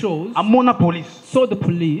he chose Amona police. saw the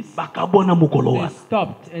police, Bakabona mukolo they wana.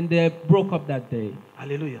 stopped and they broke up that day.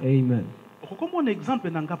 Alléluia. Amen. Comme un exemple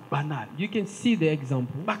nanga banal. You can see the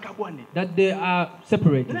example Bakabwane. that they are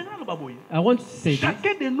separated. I want to say this.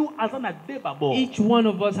 Chacun de nous a un débat. Each one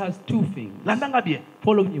of us has two things. Landanga bien.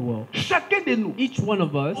 Follow me well. Chacun de nous. Each one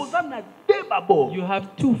of us, You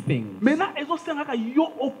have two things. Maintenant, you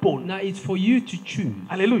open. Now it's for you to choose.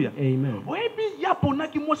 Alléluia. Amen.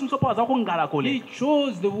 He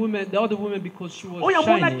chose the woman, the other woman, because she was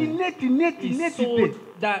shining. He saw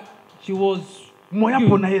that she was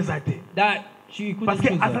good, that she couldn't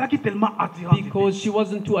choose her because she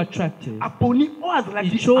wasn't too attractive.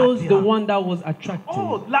 He chose the one that was attractive.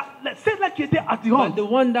 But the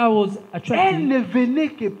one that was attractive,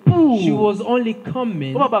 she was only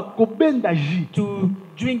coming to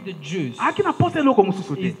drink the juice.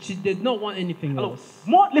 She did not want anything else.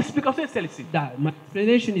 That my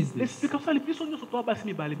explanation is this.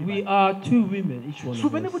 We are two women, each one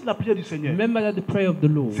of us. Remember that the prayer of the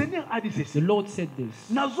Lord. The Lord said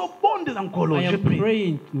this. I am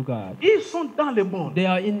praying to God. They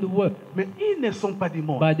are in the world,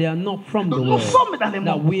 but they are not from the world.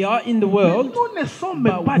 Now we are in the world,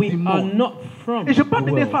 but we are not from the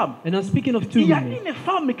world. And I'm speaking of two women.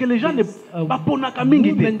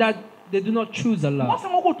 Women that they do not choose a lot.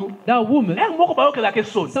 That woman,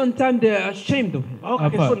 sometimes they are ashamed of him.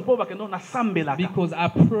 Because I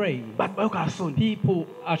pray. People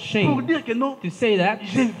are ashamed to say that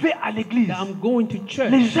I'm going to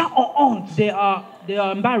church. They are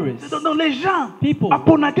embarrassed. People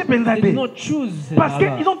they do not choose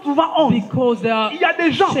because they are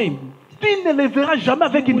ashamed. Tu ne les verras jamais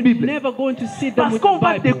avec une Bible. Parce qu'on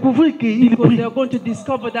va découvrir qu'ils prient.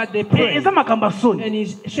 Et ça m'a cambassonné. Et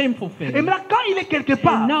maintenant, quand il est quelque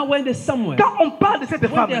part, quand on parle de cette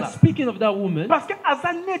femme-là, parce qu'elle a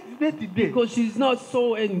net idée. Because she's not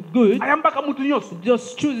so good,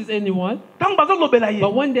 just chooses anyone.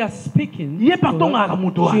 But when they are speaking, she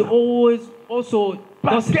always also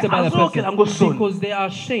gossips about the person because they are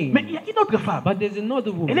ashamed. Mais il y a une autre femme. But there's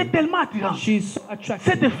another woman. Elle est tellement attirante. She's so attractive.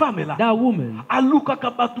 Cette femme-là, that woman,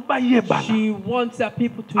 she wants that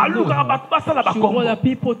people to know her. She wants that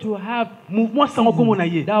people to have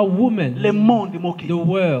that woman, the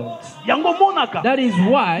world. That is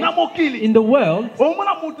why in the world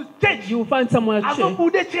you find someone at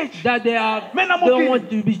church that they don't want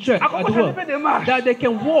to be church at the world, that they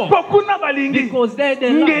can walk because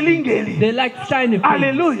they like shiny things.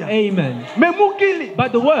 Hallelujah. Amen.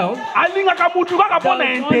 But the world only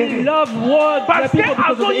love world people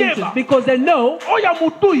because of the interest, because they know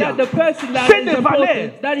that the person that is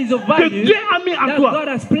important, that is of value, that God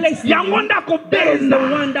has placed in you, that is the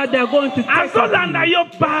one that they are going to take following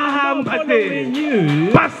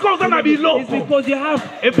you. It's because you have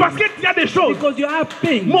because you have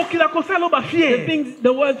things.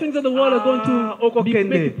 The things of the world are going to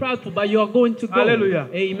make you proud, but you are going to go. Hallelujah.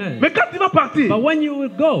 Amen. But when you will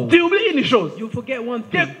go, you forget one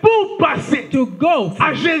thing. To go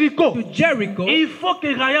à Jéricho, to Jericho, il faut que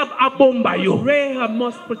Rahab abomba yo. Rahab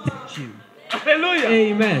must protect you. Alléluia.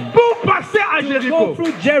 Amen. Pour passer à to Jéricho, go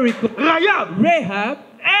through Jericho, Rahab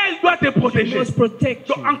Elle doit te protéger.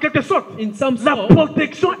 Donc, en quelque sorte, la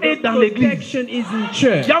protection est dans l'église.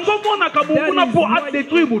 La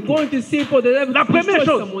première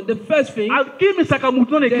chose,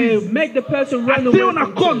 make the person run away from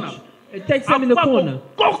church. It takes them in the corner.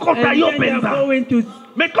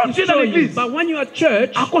 Mais quand tu es dans l'église, but when you are at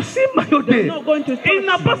church, they're not going to touch il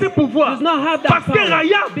n'a pas ce pouvoir. Does not have that Parce que power,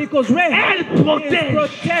 because Rahab elle protège. is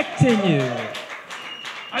protecting you.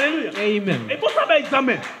 Alléluia. Amen. Et pour ça,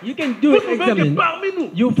 examen. You can do it. Examine.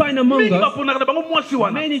 You find among us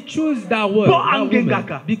many choose that word, that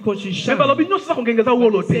woman, because she shines.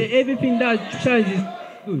 Say everything that shines is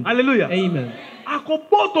good. Alléluia. Amen.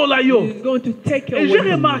 He's going to take away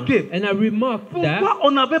from you. And I remarked that. Pourquoi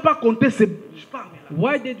on n'avait pas compté ces...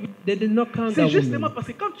 Why they did not count that woman? C'est justement parce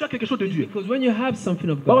que quand tu as quelque chose de Dieu, because when you have something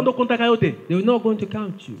of God, they will not going to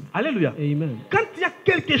count you. Alléluia. Amen. Quand il y a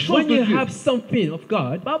quelque chose when de you Dieu, have something of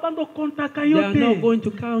God, they are not going to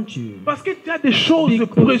count you. Parce que tu as des choses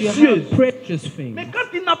précieuses. Precious things. Mais quand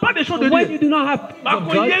il n'a pas des choses de when Dieu, you do not have things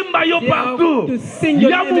of God, they are going to sing your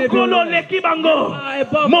name everywhere.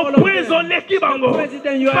 Mon président l'équibango. Parce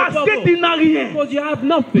que tu n'as rien. Because you have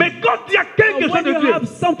nothing. Mais quand il y a quelque chose de Dieu, Dieu, have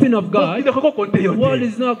something of God, the world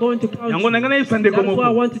is not going to count you. That's why I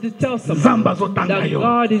wanted to tell someone that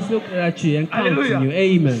God is looking at you and counting you.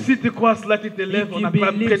 Amen. Si tu crois cela, tu te lèves, on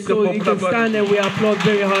acclame très très fort. You can stand and we applaud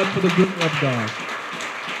very hard for the glory of God.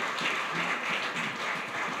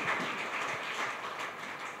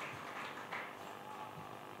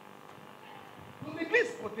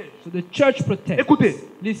 So the church protects. Écoutez,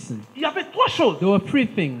 listen. Il y avait trois choses. There were three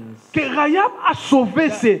things Que Rahab a sauvé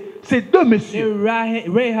ces deux messieurs.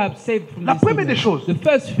 Rahab saved from La première des choses, the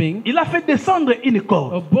first thing, il a fait descendre une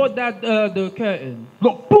corde. About that the curtain.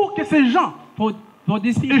 Donc pour que ces gens for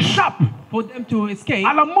these people, échappent for them to escape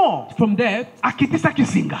à la mort, from death,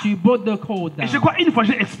 she brought the cord down. Et je crois une fois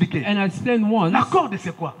j'ai expliqué. And I explained once. La corde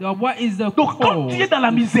c'est quoi? What is the Donc quand tu es dans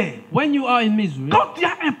la misère, when you are in misery, quand tu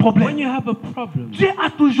as un problème, when you have a problem, Dieu a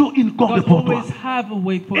toujours une corde pour toi. Have a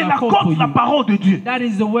way for Et la corde, la parole de Dieu. That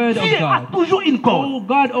is the word Dieu of God. a toujours une corde.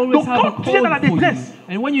 God always Donc have quand tu es dans la détresse,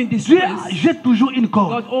 and when you're in Dieu distress, jette toujours une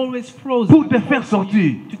corde God always throws pour te faire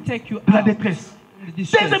sortir to take you de la out. détresse.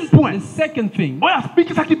 Deuxième point. The second thing.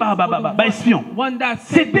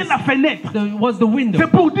 C'était la fenêtre. Was the window. C'est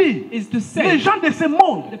pour dire. Is to say, les gens de ce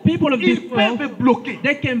monde, the people of ils this world, peuvent bloquer.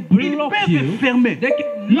 They can Ils block peuvent you. fermer. They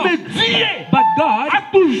can lock. Mais Dieu But God a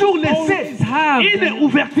toujours laissé une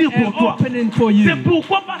ouverture pour toi. C'est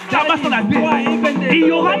pourquoi là-bas sur la terre, il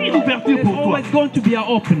y aura une ouverture pour toi. Going to be an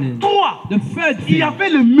opening. Toi, the third thing, il y avait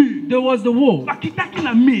le mur. There was the wall.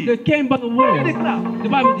 There came by the wall. The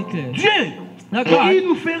Bible declares. Dieu, il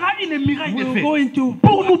nous fera une miraille de fait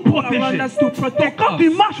pour nous protéger. Donc, quand tu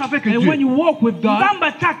marches avec Dieu, when you walk with God,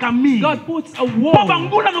 God puts a wall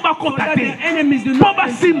so that the enemies do not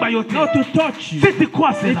to touch you. Si tu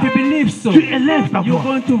crois cela, if you believe so, tu élèves ta you're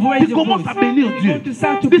voix. going to raise Tu your commences voice. à bénir Dieu. Dis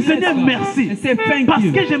Seigneur merci parce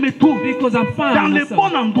que je me trouve dans le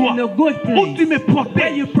bon endroit où tu me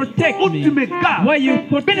protèges, où tu me gardes.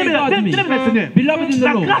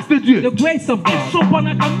 La grâce de Dieu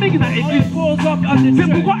c'est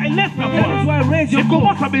pourquoi élève ta voix et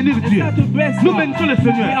commence à bénir Dieu. Nous bénissons le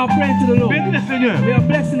Seigneur. Bénis le Seigneur.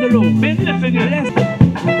 Bénis le Seigneur. Bénis le Seigneur.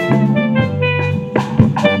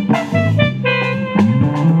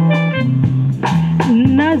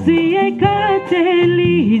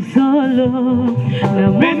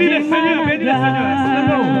 Bénis le Seigneur.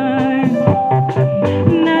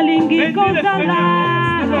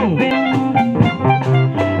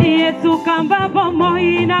 Yesu kamba bomo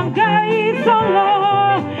inangai solo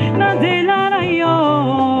nandela na yo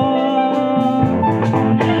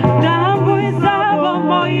dambu isa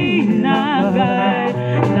bomo inangai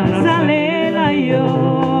nasalela yo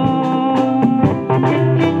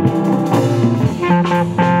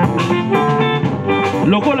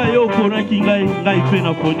lokola yo konaki ngai pe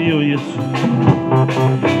na poni yo Yesu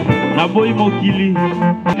na boyi mokili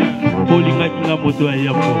kolingaki nga moto ya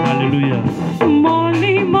yapo. Alléluia.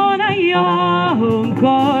 Molimo na yo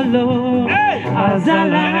nkolo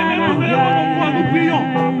azala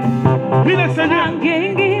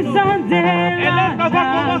ngengi sanzela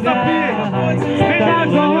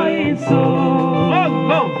tango iso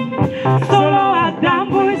solo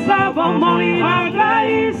adambu isabo moinanga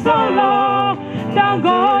isolo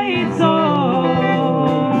tango iso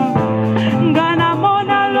ngana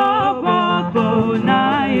mona loboko na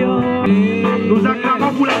yo. Nous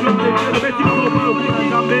acclamons pour la gloire de Dieu.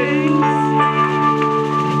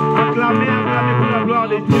 Acclamez pour la gloire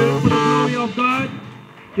de Dieu.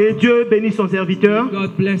 Que Dieu bénisse son serviteur.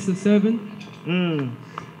 God bless the servant.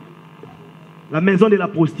 La maison de la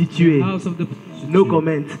prostituée. No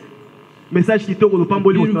comment. Message qui tourne au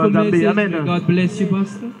Pamboli au Tanzambé. Amen. God bless you,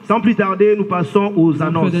 Pastor. Sans plus tarder, nous passons aux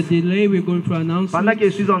annonces. Delay, we're going for Pendant que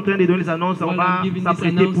je suis en train de donner les annonces, on va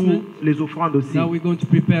s'apprêter pour les offrandes aussi. Now we're going to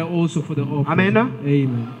prepare also for the offering. Amen. Amen.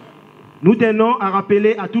 Nous tenons à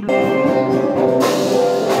rappeler à tout le monde.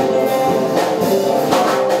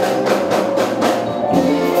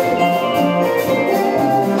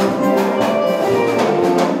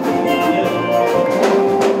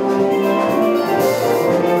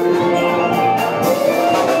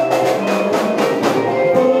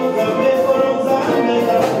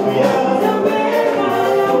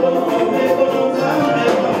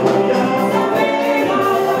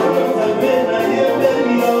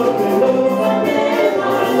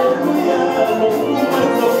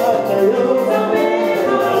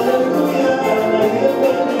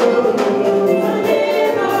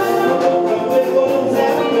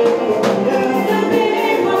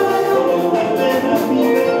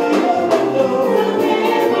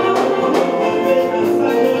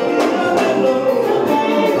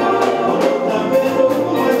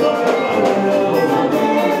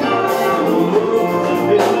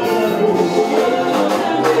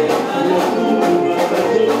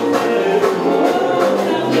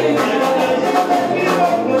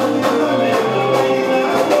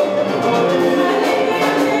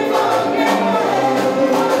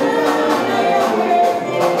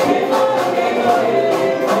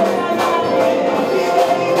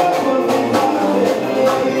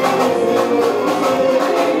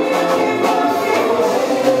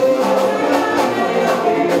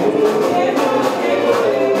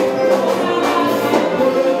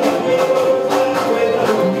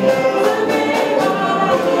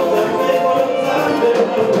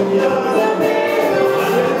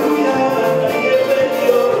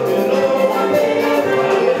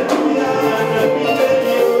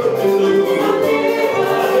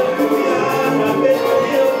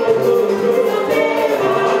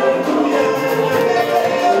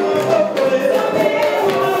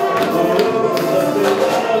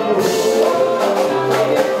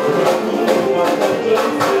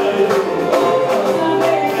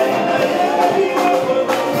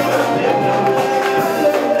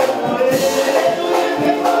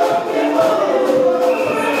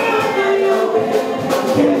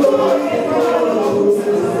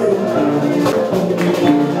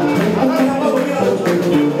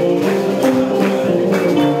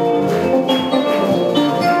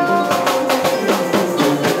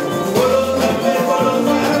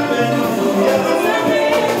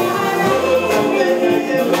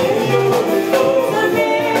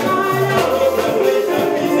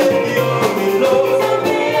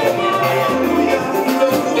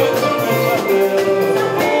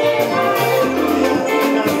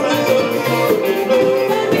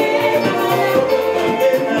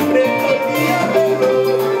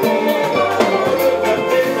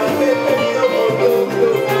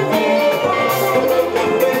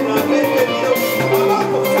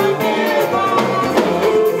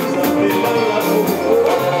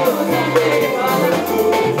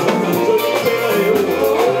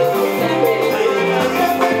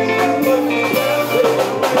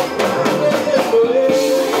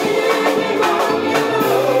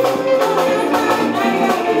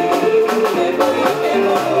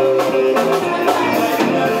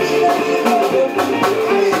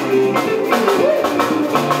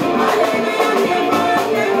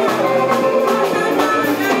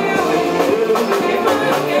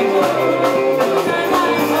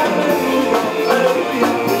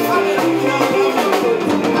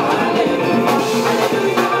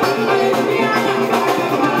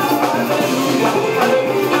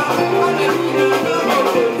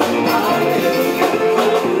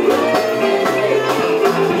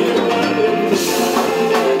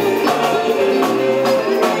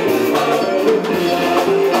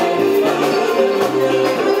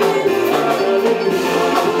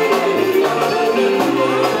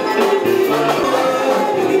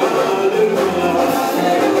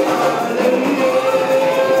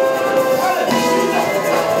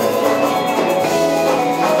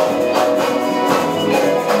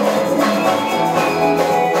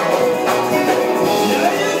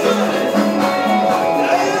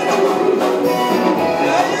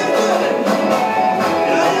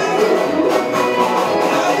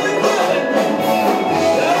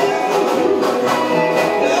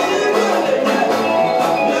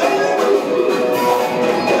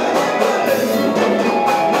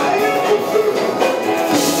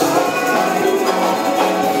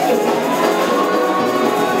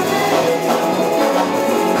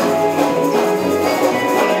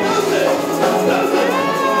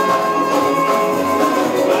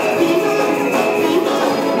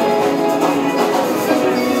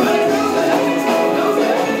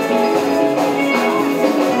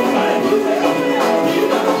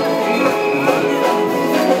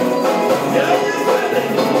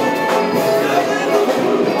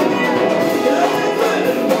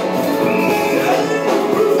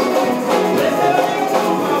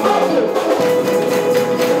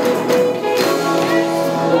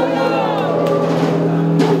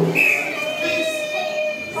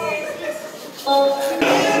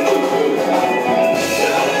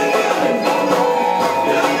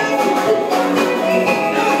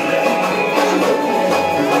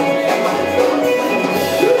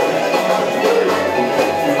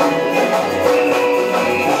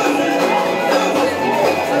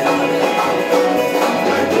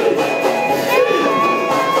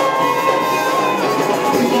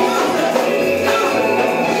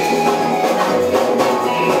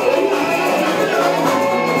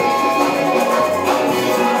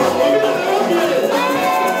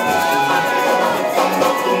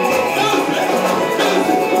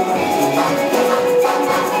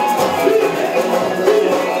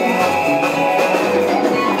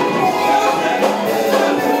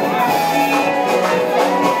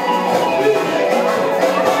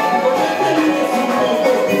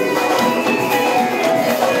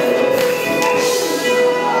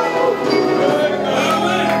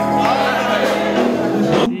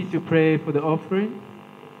 to pray for the offering.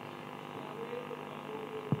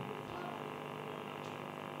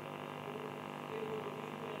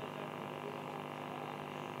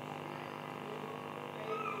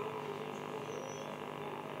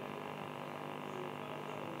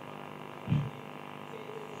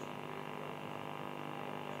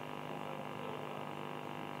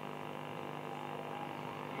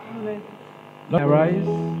 Arise.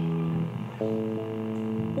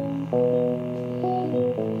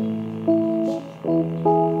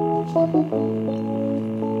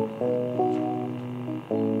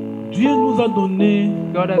 Dieu nous a donné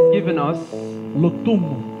God has given us l'automne,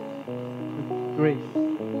 grace,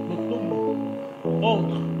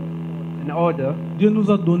 ordre. an order. Dieu nous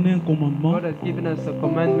a donné un commandement God has given us a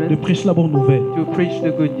commandment de prêcher la bonne nouvelle. to preach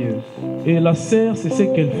the good news. Et la sœur, c'est ce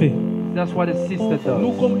qu'elle fait. That's what a sister Nous,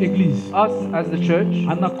 does. comme Église, Us as the church,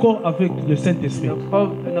 en accord avec le Saint-Esprit,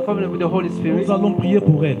 in the covenant with the Holy Spirit, nous allons prier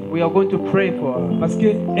pour elle. we are going to pray for her Parce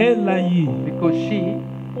qu'elle a eu because she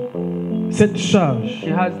cette charge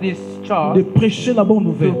has this de charge prêcher la bonne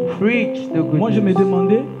nouvelle. to preach the good Moi, je me news.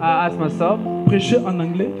 demandais, I asked myself prêcher en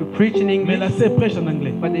anglais, to preach in mais English, la sœur prêche en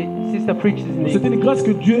anglais. but the sister preaches in C'est English. une grâce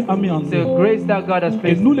que Dieu a mis en It's nous. a grace that God has Et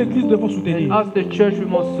placed. nous, l'Église, devons soutenir. And us, the church, we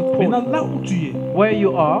must Maintenant, support. là où tu es, Where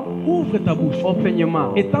you are, ouvre ta bouche open your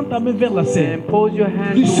mouth et tends ta main vers la sœur. and pose your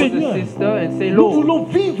hand Du towards Seigneur. the sister and say, Nous Lord, voulons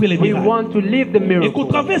vivre les we miracles. want to live the Et qu'au miracle,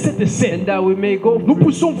 travers de cette scène, and that we may go nous through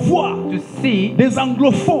puissions voir to see, des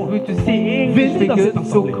anglophones. to see English Venez dans cette speakers to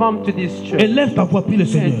assemblée. come to this church. Élève ta voix, prie le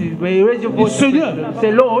Seigneur. And to may you raise your voice Seigneur. and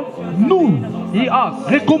say, Lord, Nous ye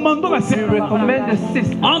us, recommandons la we sœur recommend the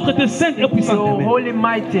sister entre tes saintes et to puissantes your mains. holy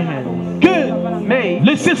mighty hands. Que May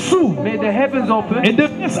les cieux s'ouvrent may the heavens open et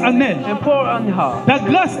déverse en elle and pour on her ta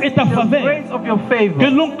grâce et ta the faveur. grace of your Que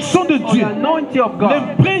favor, l'onction de the Dieu anointing of God.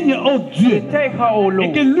 l'imprègne, oh Dieu, Take her, O et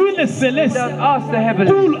Lord, que l'huile céleste that us, the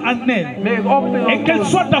heavenly, coule en elle. may open Et qu'elle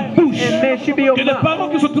soit ta bouche. and may she be your Que les mouth. paroles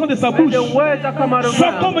qui sortiront de sa May bouche the words that come out of soient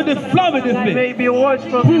her comme des flammes de mouth feu may be words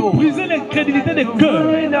from pour you. briser l'incrédulité des cœurs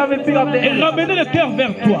Bring everything of the et enemy. ramener le cœur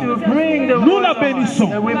vers toi. To bring the Nous word la of God. bénissons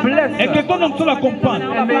And we bless et que her. ton onction l'accompagne.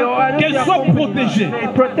 And may your Qu'elle anointing soit accompany her. protégée May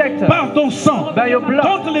it protect her par ton sang by your blood.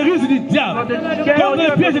 contre les ruses du diable, contre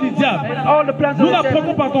les pièges du diable. And all the plans Nous of la the devil.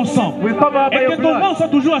 prenons par ton sang We cover her by et your que ton blood. nom soit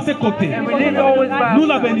toujours à ses côtés. And we live always by Nous her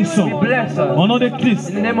la side. bénissons We bless her. au nom de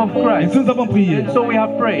Christ. In the name of Et Christ. si nous avons prié And so we have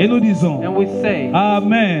et prayed. nous disons And we say,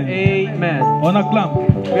 Amen. Amen. On acclame.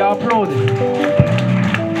 We are applauding.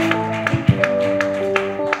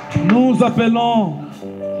 Nous appelons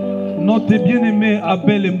notre bien-aimé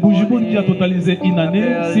Abel Mboujiboun qui a totalisé une année.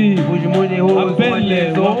 Si Bujimuni, who was 20 Abel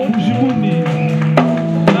years old, Mboujibouni,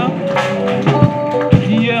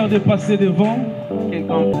 prière de passer devant, can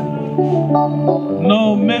come.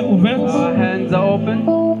 nos mains ouvertes, Our hands are open,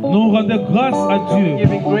 nous rendons grâce à Dieu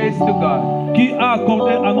giving grace to God. qui a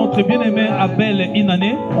accordé à notre bien-aimé Abel une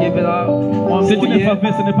année. Give it out one C'est more une year.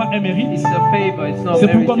 faveur, ce n'est pas un mérite. It's a favor, it's not C'est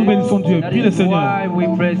pourquoi nous merit. bénissons Dieu. That Prie le is Seigneur. why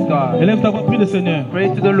we praise God. Élève ta voix, prie le Seigneur. Pray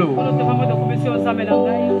to the Lord.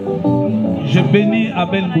 Je bénis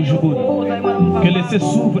Abel Mboujiboun. Que les cieux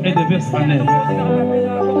s'ouvrent et déversent en elle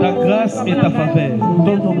ta grâce et ta faveur,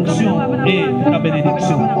 ton onction et ta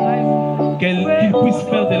bénédiction. Qu'il puisse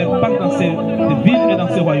faire de l'impact dans ces villes et dans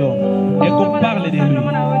ces royaumes. Et qu'on parle de lui.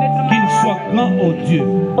 Qu'il soit grand, ô Dieu.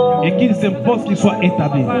 Et qu'il s'impose, qu'il soit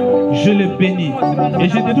établi. Je le bénis. Et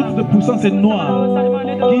je détruis toute puissance noire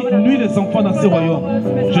qui nuit les enfants dans ces royaumes.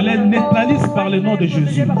 Je les neutralise par le nom de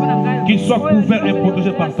Jésus. Qu'ils soient couverts et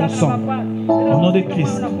protégés par ton sang. Au nom de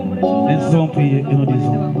Christ, nous avons prié et nous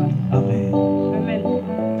disons Amen.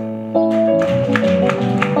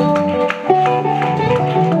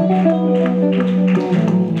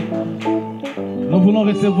 Nous voulons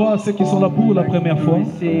recevoir ceux qui sont là pour la première fois.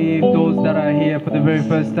 Receive those that are here for the very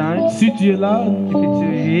first time. Si tu es là, If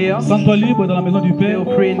it's here, sens-toi libre dans la maison du Père.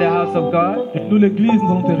 feel free in the house of God. Et nous, l'Église,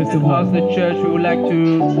 nous allons te recevoir. As the church, we would like to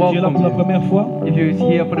Tu es là pour la welcome you. première fois. If you're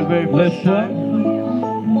here for the very first Lève-toi. time,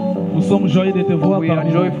 Nous sommes joyeux de te voir we are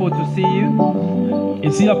parmi nous. joyful to see you. Et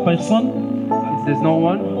s'il n'y a personne, If there's no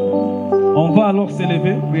one, on va alors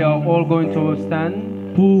s'élever we are all going to stand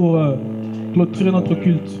pour clôturer notre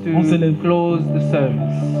culte. On to s'élève. close the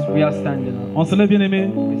service. We are standing up. On s'élève, bien-aimé.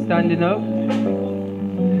 We're standing up.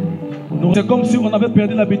 C'est comme si on avait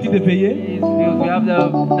perdu l'habitude de veiller.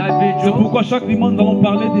 C'est pourquoi chaque dimanche nous allons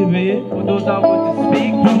parler de veiller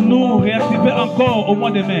pour nous réactiver encore au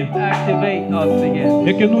mois de mai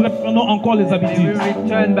et que nous reprenons encore les habitudes.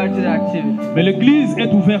 Mais l'église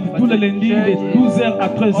est ouverte tous les lundis de 12h à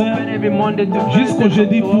 13h jusqu'au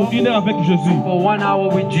jeudi pour 1 heure avec Jésus.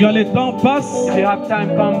 Tu as le temps, passe.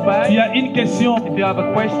 Tu as une question,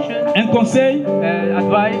 un conseil,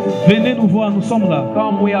 venez nous voir, nous sommes là.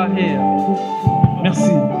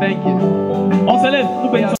 Merci. On se lève, nous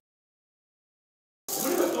bénissons.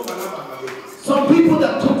 Some people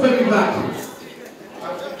that talk very bad.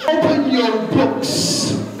 Open your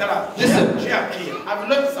books. Listen. I've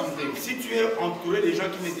learned something. Si tu es entouré des gens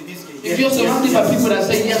qui ne te disent que if you're surrounded by people that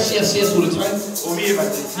say yes, yes, yes all the time, you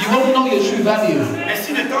won't know your true value. Mais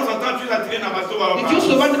si de temps en temps tu l'as tiré dans ma tour, if you're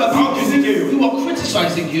surrounded by people who are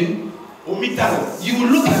criticizing you, you will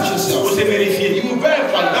look at yourself. You will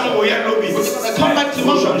verify. When you come back to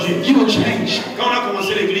home, you will change.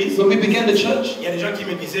 When we began the church,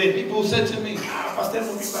 people said to me,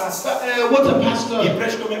 what a pastor.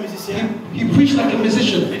 He preached like a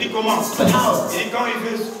musician. But how?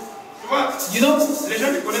 You know,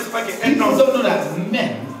 people don't know that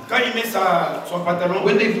men, quand il met son pantalon,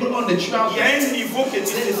 when they put on the trousers, il y a un niveau que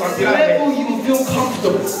tu te sentiras. level you will feel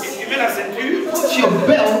comfortable. Tu mets la ceinture, put your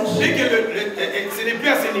belt. Dès que ce n'est plus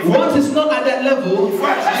à ce niveau, once it's not at that level, you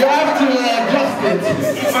have to adjust it.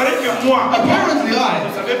 Il paraît que moi, apparently je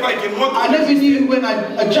ne savais pas que moi, I never knew when I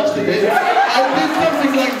adjusted it, I did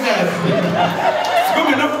something like that.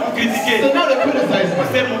 So now they criticize me.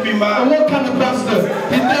 And what kind of pastor?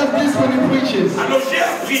 He does this when he preaches.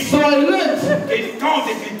 So I learned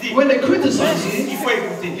when they criticize you,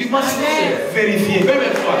 you must listen.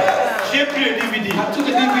 Verify. I took a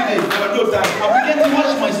DVD. I began to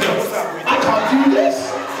watch myself. I can't do this.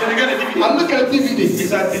 I look at the DVD.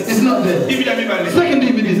 It's not there. Second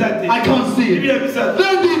DVD. I can't see it.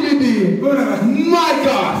 Third DVD. My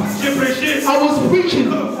God. I was preaching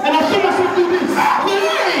and I saw myself do this.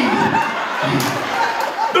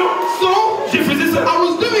 So I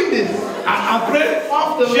was doing this. Après,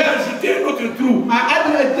 j'ai ajouté un autre trou. I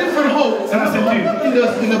added a different hole in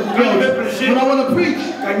the belt. When I want to preach,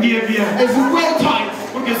 it's well tight.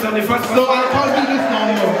 So I can't do this no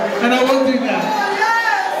more. And I won't do that.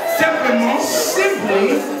 Simply,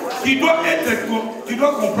 tu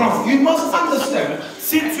dois comprendre. You must understand.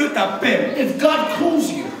 Si Dieu t'appelle, if God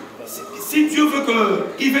calls you, si Dieu veut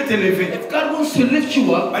qu'il veut t'élever, if God wants to lift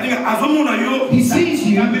you up, He sees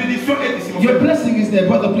you. Your blessing is there,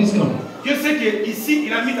 brother. Please come. Dieu sait que ici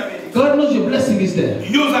il a mis ta bénédiction. God knows your blessing is there.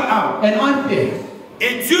 And I'm there.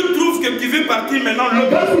 Et Dieu trouve que tu veux partir maintenant l'autre.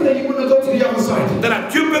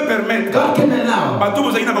 Dieu peut permettre. God can allow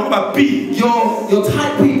your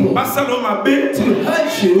tight people to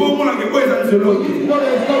hurt you. You know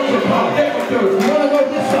there's no good part. You want to go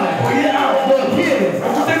this side. Go here.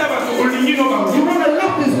 You want to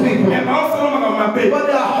love these people. But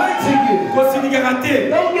they are hurting you.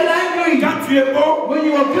 Don't get angry. When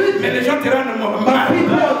you are good. But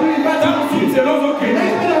people are doing bad to you.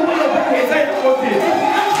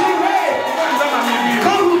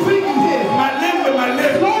 God will bring you here.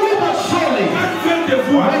 Slowly but surely.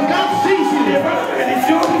 When God sees you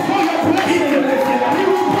before your blessing, He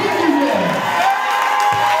will bring you there.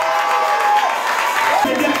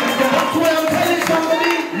 That's why I'm telling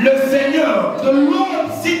somebody, le Seigneur, the Lord,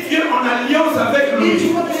 si tu es en alliance avec lui, if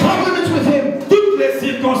you are in covenant with Him, toutes les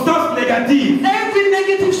circonstances négatives, every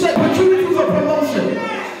negative opportunity for promotion.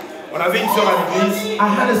 On avait une sœur à l'église. I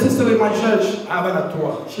had a sister in my church.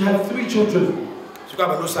 She had 3 children.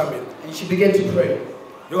 And she began to pray.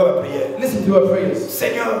 Listen to her prayers.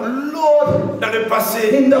 Seigneur, Lord, dans le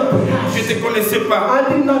passé, in the past, je ne te connaissais pas. I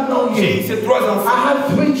did not know you. J'ai eu ces 3 enfants. I had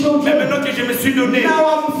 3 children. Mais maintenant que je me suis donné, now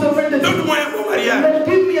I'm surrendered. donne-moi un bon mariage. Then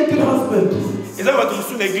give me a good husband. Ils ont battu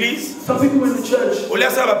sous l'église. Some people in the church.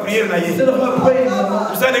 Instead of her praying,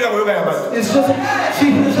 it's just she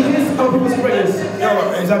hears other people's prayers.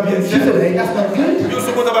 She said, hey, that's not good. If you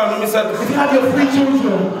have your 3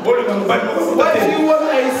 children, why do you want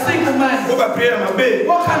a single man?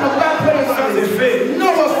 What kind of bad prayers is this? No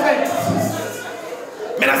offense.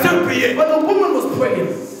 But the woman was praying.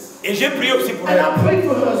 And I prayed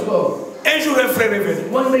for her as well.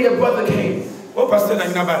 One day a brother came.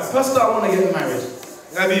 Pastor, I want to get married.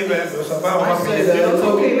 I said, it's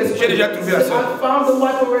okay, let's pray. I found the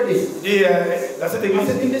wife already. I said,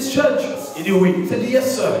 in this church? He said,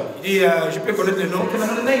 yes, sir. Can I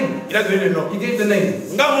know the name? He gave the name.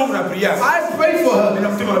 I prayed for her. My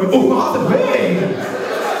heart said, hey.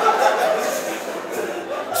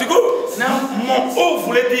 Mon O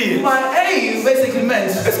voulait dire. My A basically meant.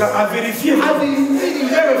 Est-ce qu'à vérifier? Has he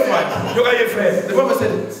verified? The prophet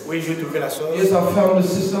said, oui, j'ai trouvé la soeur. Yes, I found the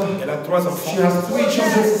sister. Elle a 3 enfants. She has 3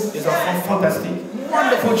 children. Des enfants fantastiques.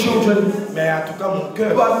 Wonderful children. Mais en tout cas, mon cœur,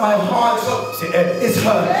 but my heart, c'est elle. It's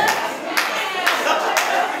her.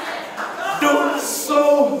 Donc,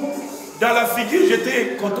 so, dans la figure,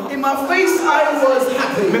 j'étais content. In my face, I was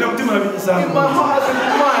happy. Mais non, tu m'as dit ça. In my heart,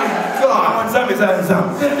 my God.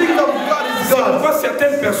 The thing of God is C'est God. pourquoi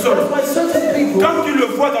certaines personnes, quand tu le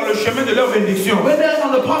vois dans le chemin de leur bénédiction, when they're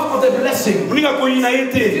on the path of their blessing, do not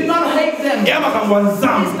hate them.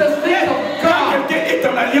 It's the thing of God. Quand quelqu'un est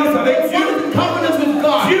en alliance avec Dieu,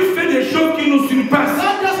 Dieu fait des choses qui nous surpassent.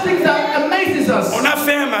 God does things that amazes us. On a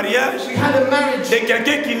fait un mariage de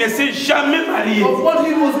quelqu'un qui ne s'est jamais marié, of one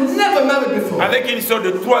who was never married before, avec une sœur de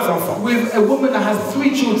 3 enfants. with a woman that has 3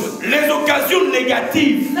 children. Les occasions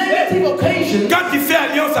négatives, Negative occasions, quand tu fais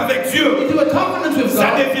alliance avec Dieu, you do a covenant with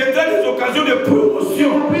ça God, deviendra des occasions de promotion.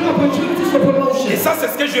 bring opportunities for promotion. Et ça, c'est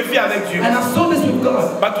ce que je vis avec Dieu. And I saw this with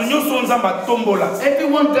God.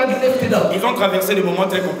 Everyone got lifted up. Ils ont traversé des moments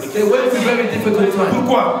très compliqués. They went through very difficult times.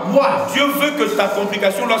 Pourquoi? Why? Dieu veut que ta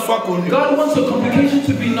complication là soit connue. God wants your complication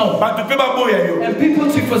to be known. And people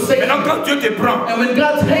to forsake you. Maintenant, quand Dieu te prend, And when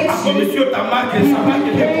God takes you, Monsieur, ta marque et sa marque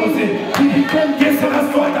est déposée. Que cela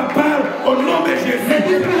soit ta part au nom de Jésus. let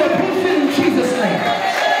this be a portion in Jesus' name.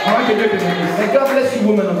 And God bless you,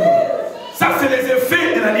 woman of God. Ça, c'est les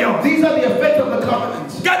effets de l'alliance. These are the effects of the covenant.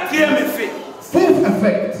 4e effet. 4th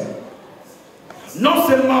effect. Non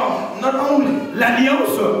seulement Not only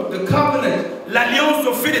l'alliance, the covenant, l'alliance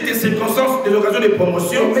fait de tes circonstances des occasions de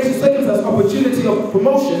promotion, it makes you take it as opportunity of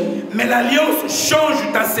promotion, mais l'alliance change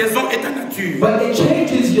ta saison et ta nature. but it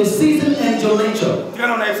changes your season and your nature.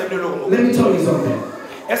 Let me tell you something.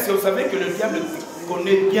 Est-ce que vous savez que le diable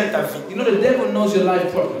connaît bien ta vie? You know the devil knows your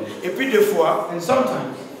life properly. Et puis des fois, And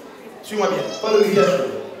sometimes, suis-moi bien, follow me carefully.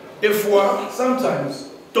 des fois, Sometimes,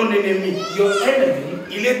 ton ennemi, your enemy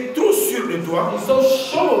il est trop sûr de toi, is so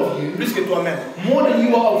sure of you, plus que toi-même. more than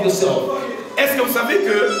you are of yourself. Est-ce que vous savez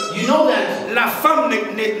que You know that la femme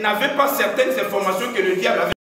n'avait pas certaines informations que le diable avait?